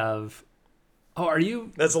you have Oh, are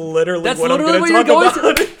you? That's literally That's what literally I'm what going you're to talk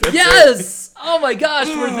going about. to. Yes. Oh my gosh,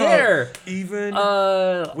 we're there. Even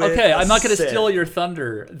Okay, I'm not going to sip. steal your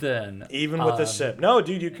thunder then. Even with a sip. No,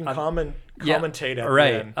 dude, you can commentate at the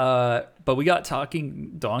end. But we got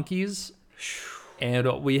talking donkeys,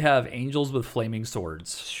 and we have angels with flaming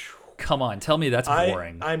swords. Come on, tell me that's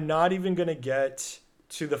boring. I'm not even going to get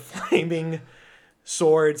to the flaming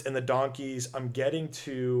swords and the donkeys. I'm getting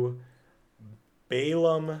to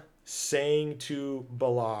Balaam saying to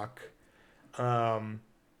Balak, and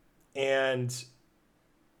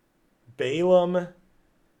Balaam,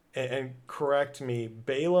 and correct me,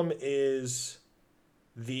 Balaam is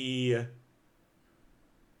the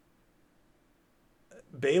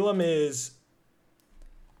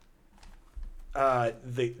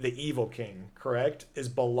evil king, correct? Is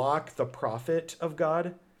Balak the prophet of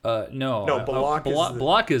God? No,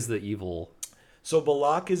 Balak is the evil. So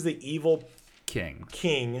Balak is the evil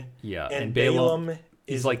king. Yeah, and Balaam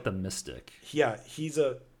is like the mystic. Yeah, he's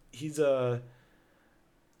a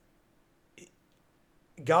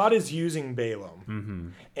God is using Balaam. Mm-hmm.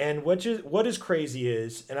 And what is crazy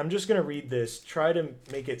is, and I'm just going to read this, try to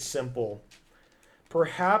make it simple.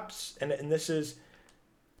 Perhaps, and this is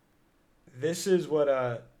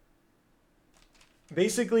what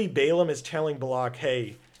basically Balaam is telling Balak,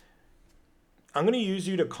 hey, I'm going to use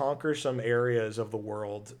you to conquer some areas of the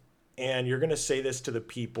world, and you're going to say this to the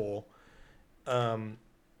people, and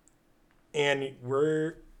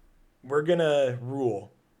we're going to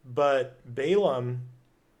rule. But Balaam,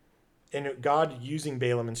 and God using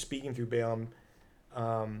Balaam and speaking through Balaam,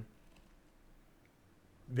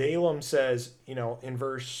 Balaam says, in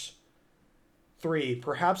verse 3,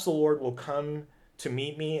 perhaps the Lord will come to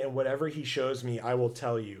meet me, and whatever he shows me, I will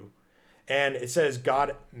tell you. And it says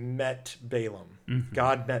God met Balaam. Mm-hmm.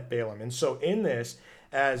 God met Balaam. And so in this,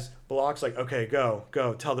 as Balak's like, okay, go,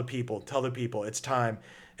 tell the people, it's time.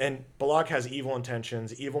 And Balak has evil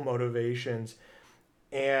intentions, evil motivations.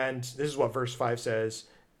 And this is what verse 5 says,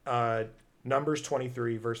 Numbers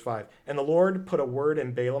 23, verse 5. And the Lord put a word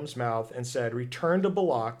in Balaam's mouth and said, return to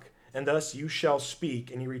Balak, and thus you shall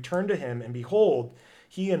speak. And he returned to him, and behold,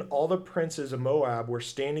 he and all the princes of Moab were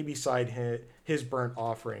standing beside his burnt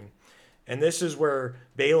offering. And this is where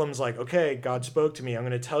Balaam's like, okay, God spoke to me. I'm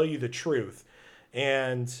going to tell you the truth.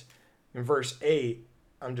 And in verse 8,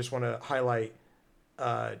 I just want to highlight,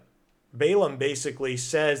 Balaam basically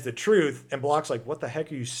says the truth, and Balak's like, what the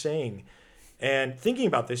heck are you saying? And thinking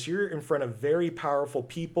about this, you're in front of very powerful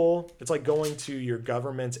people. It's like going to your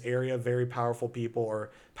government's area, very powerful people,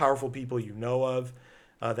 or powerful people you know of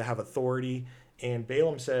that have authority. And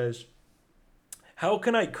Balaam says, how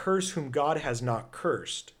can I curse whom God has not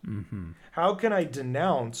cursed? Mm-hmm. How can I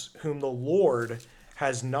denounce whom the Lord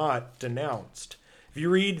has not denounced? If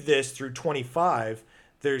you read this through 25,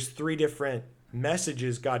 there's 3 different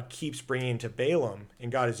messages God keeps bringing to Balaam,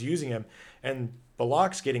 and God is using him. And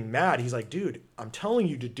Balak's getting mad. He's like, dude, I'm telling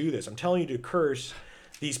you to do this. I'm telling you to curse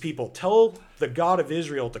these people. Tell the God of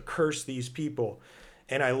Israel to curse these people.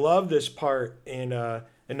 And I love this part in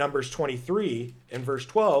Numbers 23 in verse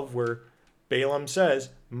 12 where Balaam says,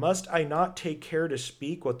 must I not take care to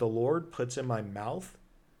speak what the Lord puts in my mouth?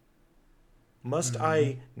 Must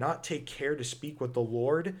I not take care to speak what the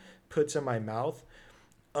Lord puts in my mouth?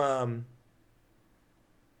 And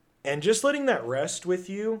just letting that rest with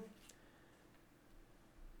you,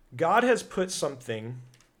 God has put something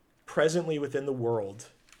presently within the world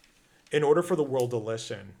in order for the world to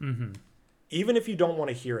listen. Mm-hmm. Even if you don't want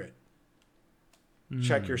to hear it.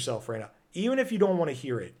 Check yourself right now. Even if you don't want to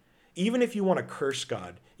hear it. Even if you want to curse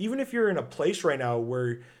God. Even if you're in a place right now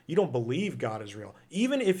where you don't believe God is real.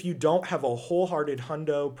 Even if you don't have a wholehearted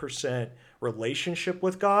 100% relationship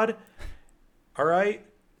with God. All right?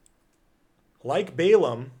 Like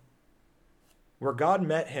Balaam, where God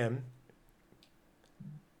met him,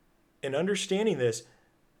 and understanding this,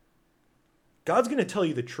 God's going to tell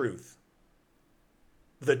you the truth.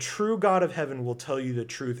 The true God of heaven will tell you the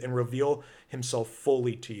truth and reveal himself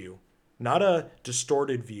fully to you. Not a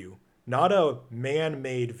distorted view, not a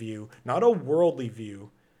man-made view, not a worldly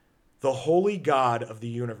view. The holy God of the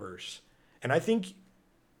universe. And I think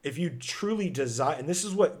if you truly desire, and this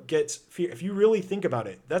is what gets fear, if you really think about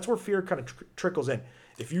it, that's where fear kind of trickles in.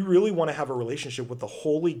 If you really want to have a relationship with the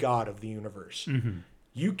holy God of the universe,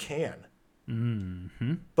 you can.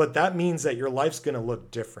 Mm-hmm. But that means that your life's going to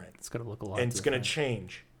look different. It's going to look a lot and it's different. going to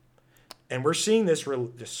change. And we're seeing this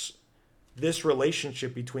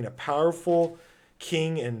relationship between a powerful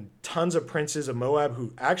king and tons of princes of Moab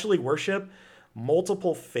who actually worship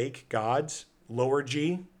multiple fake gods, lower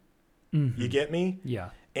G. You get me? Yeah.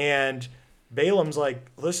 And Balaam's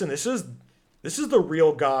like, listen, this is This is the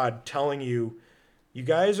real God telling you, you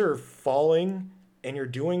guys are falling and you're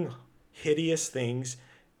doing hideous things,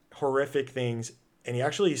 horrific things, and he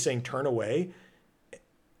actually is saying, turn away.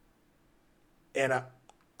 And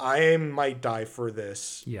I might die for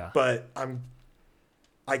this. Yeah. But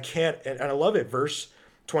I can't, and I love it. Verse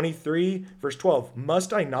 23, verse 12.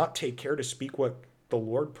 Must I not take care to speak what the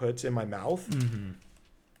Lord puts in my mouth? Mm-hmm.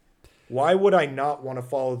 Why would I not want to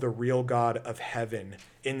follow the real God of heaven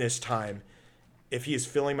in this time if he is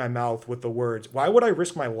filling my mouth with the words? Why would I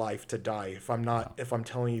risk my life to die if I'm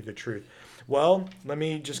telling you the truth? Well, let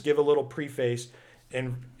me just give a little preface.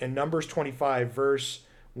 In Numbers 25, verse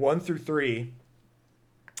 1 through 3,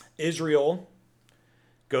 Israel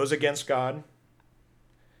goes against God.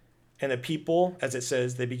 And the people, as it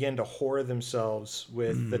says, they began to whore themselves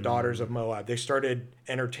with the daughters of Moab. They started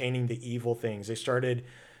entertaining the evil things. They started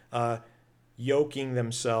yoking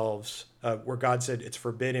themselves where God said it's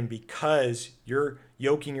forbidden because you're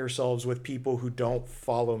yoking yourselves with people who don't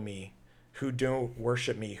follow me, who don't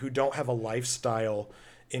worship me, who don't have a lifestyle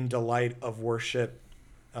in delight of worship,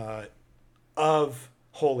 of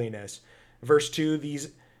holiness. Verse 2,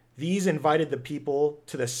 these invited the people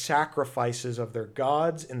to the sacrifices of their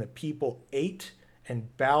gods, and the people ate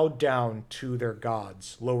and bowed down to their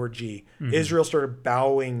gods. Lower G. Mm-hmm. Israel started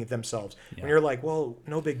bowing themselves. Yeah. When you're like, well,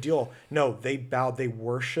 no big deal. No, they bowed. They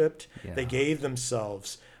worshipped. Yeah. They gave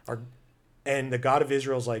themselves. And the God of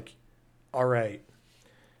Israel's like, all right,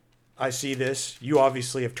 I see this. You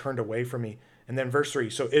obviously have turned away from me. And then verse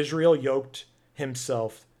 3, so Israel yoked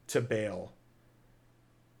himself to Baal.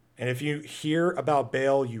 And if you hear about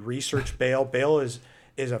Baal, you research Baal. Baal is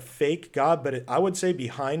a fake god, but I would say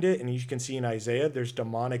behind it, and you can see in Isaiah, there's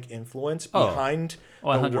demonic influence behind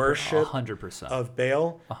the worship 100%. Of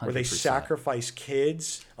Baal, 100%. Where they sacrifice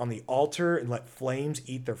kids on the altar and let flames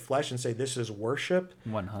eat their flesh and say, this is worship.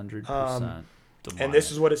 100%. And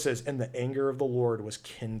this is what it says, and the anger of the Lord was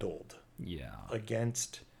kindled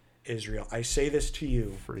against Israel. I say this to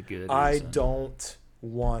you, for a good reason. I don't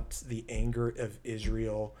want the anger of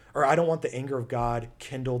Israel, or I don't want the anger of God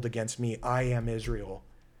kindled against me. I am Israel.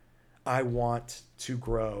 I want to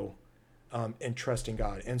grow and trust in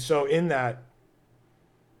God. And so in that,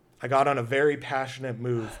 I got on a very passionate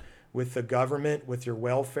move with the government, with your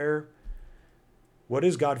welfare. What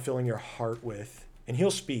is God filling your heart with? And he'll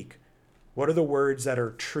speak. What are the words that are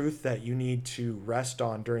truth that you need to rest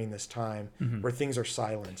on during this time where things are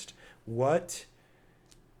silenced? What,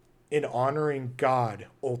 in honoring God,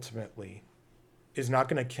 ultimately, is not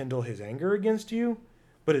going to kindle his anger against you,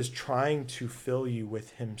 but is trying to fill you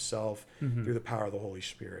with himself through the power of the Holy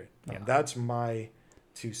Spirit. That's my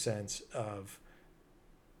 2 cents of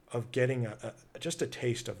getting just a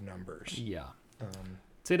taste of Numbers. Yeah.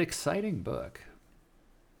 It's an exciting book.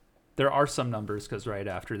 There are some numbers because right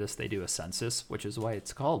after this they do a census, which is why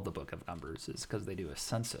it's called the Book of Numbers, is because they do a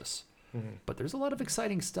census. But there's a lot of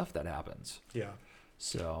exciting stuff that happens. Yeah.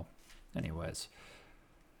 So, anyways.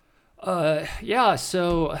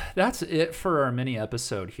 So that's it for our mini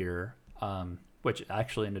episode here, which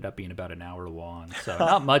actually ended up being about an hour long. So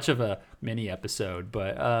not much of a mini episode,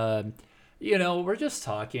 but, we're just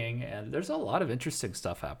talking and there's a lot of interesting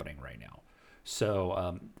stuff happening right now.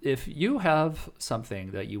 So if you have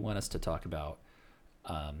something that you want us to talk about,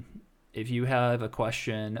 if you have a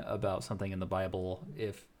question about something in the Bible,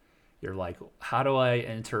 if you're like, how do I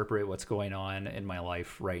interpret what's going on in my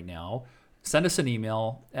life right now? Send us an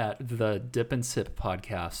email at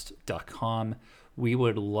thedipandsippodcast.com. We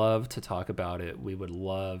would love to talk about it. We would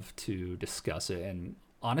love to discuss it. And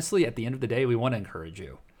honestly, at the end of the day, we want to encourage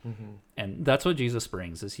you. And that's what Jesus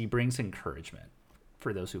brings, is he brings encouragement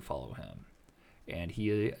for those who follow him. And he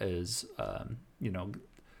is,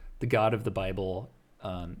 the God of the Bible.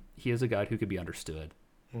 He is a God who could be understood.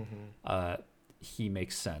 He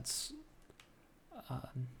makes sense.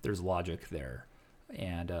 There's logic there.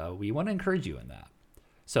 And we want to encourage you in that.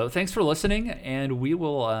 So thanks for listening, and we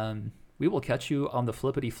will catch you on the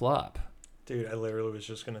flippity flop. Dude, I literally was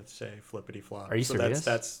just gonna say flippity flop. Are you serious?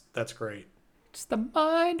 That's great. It's the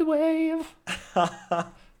mind wave.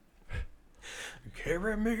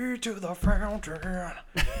 Carry me to the fountain.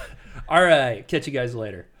 All right, catch you guys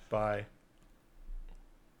later. Bye.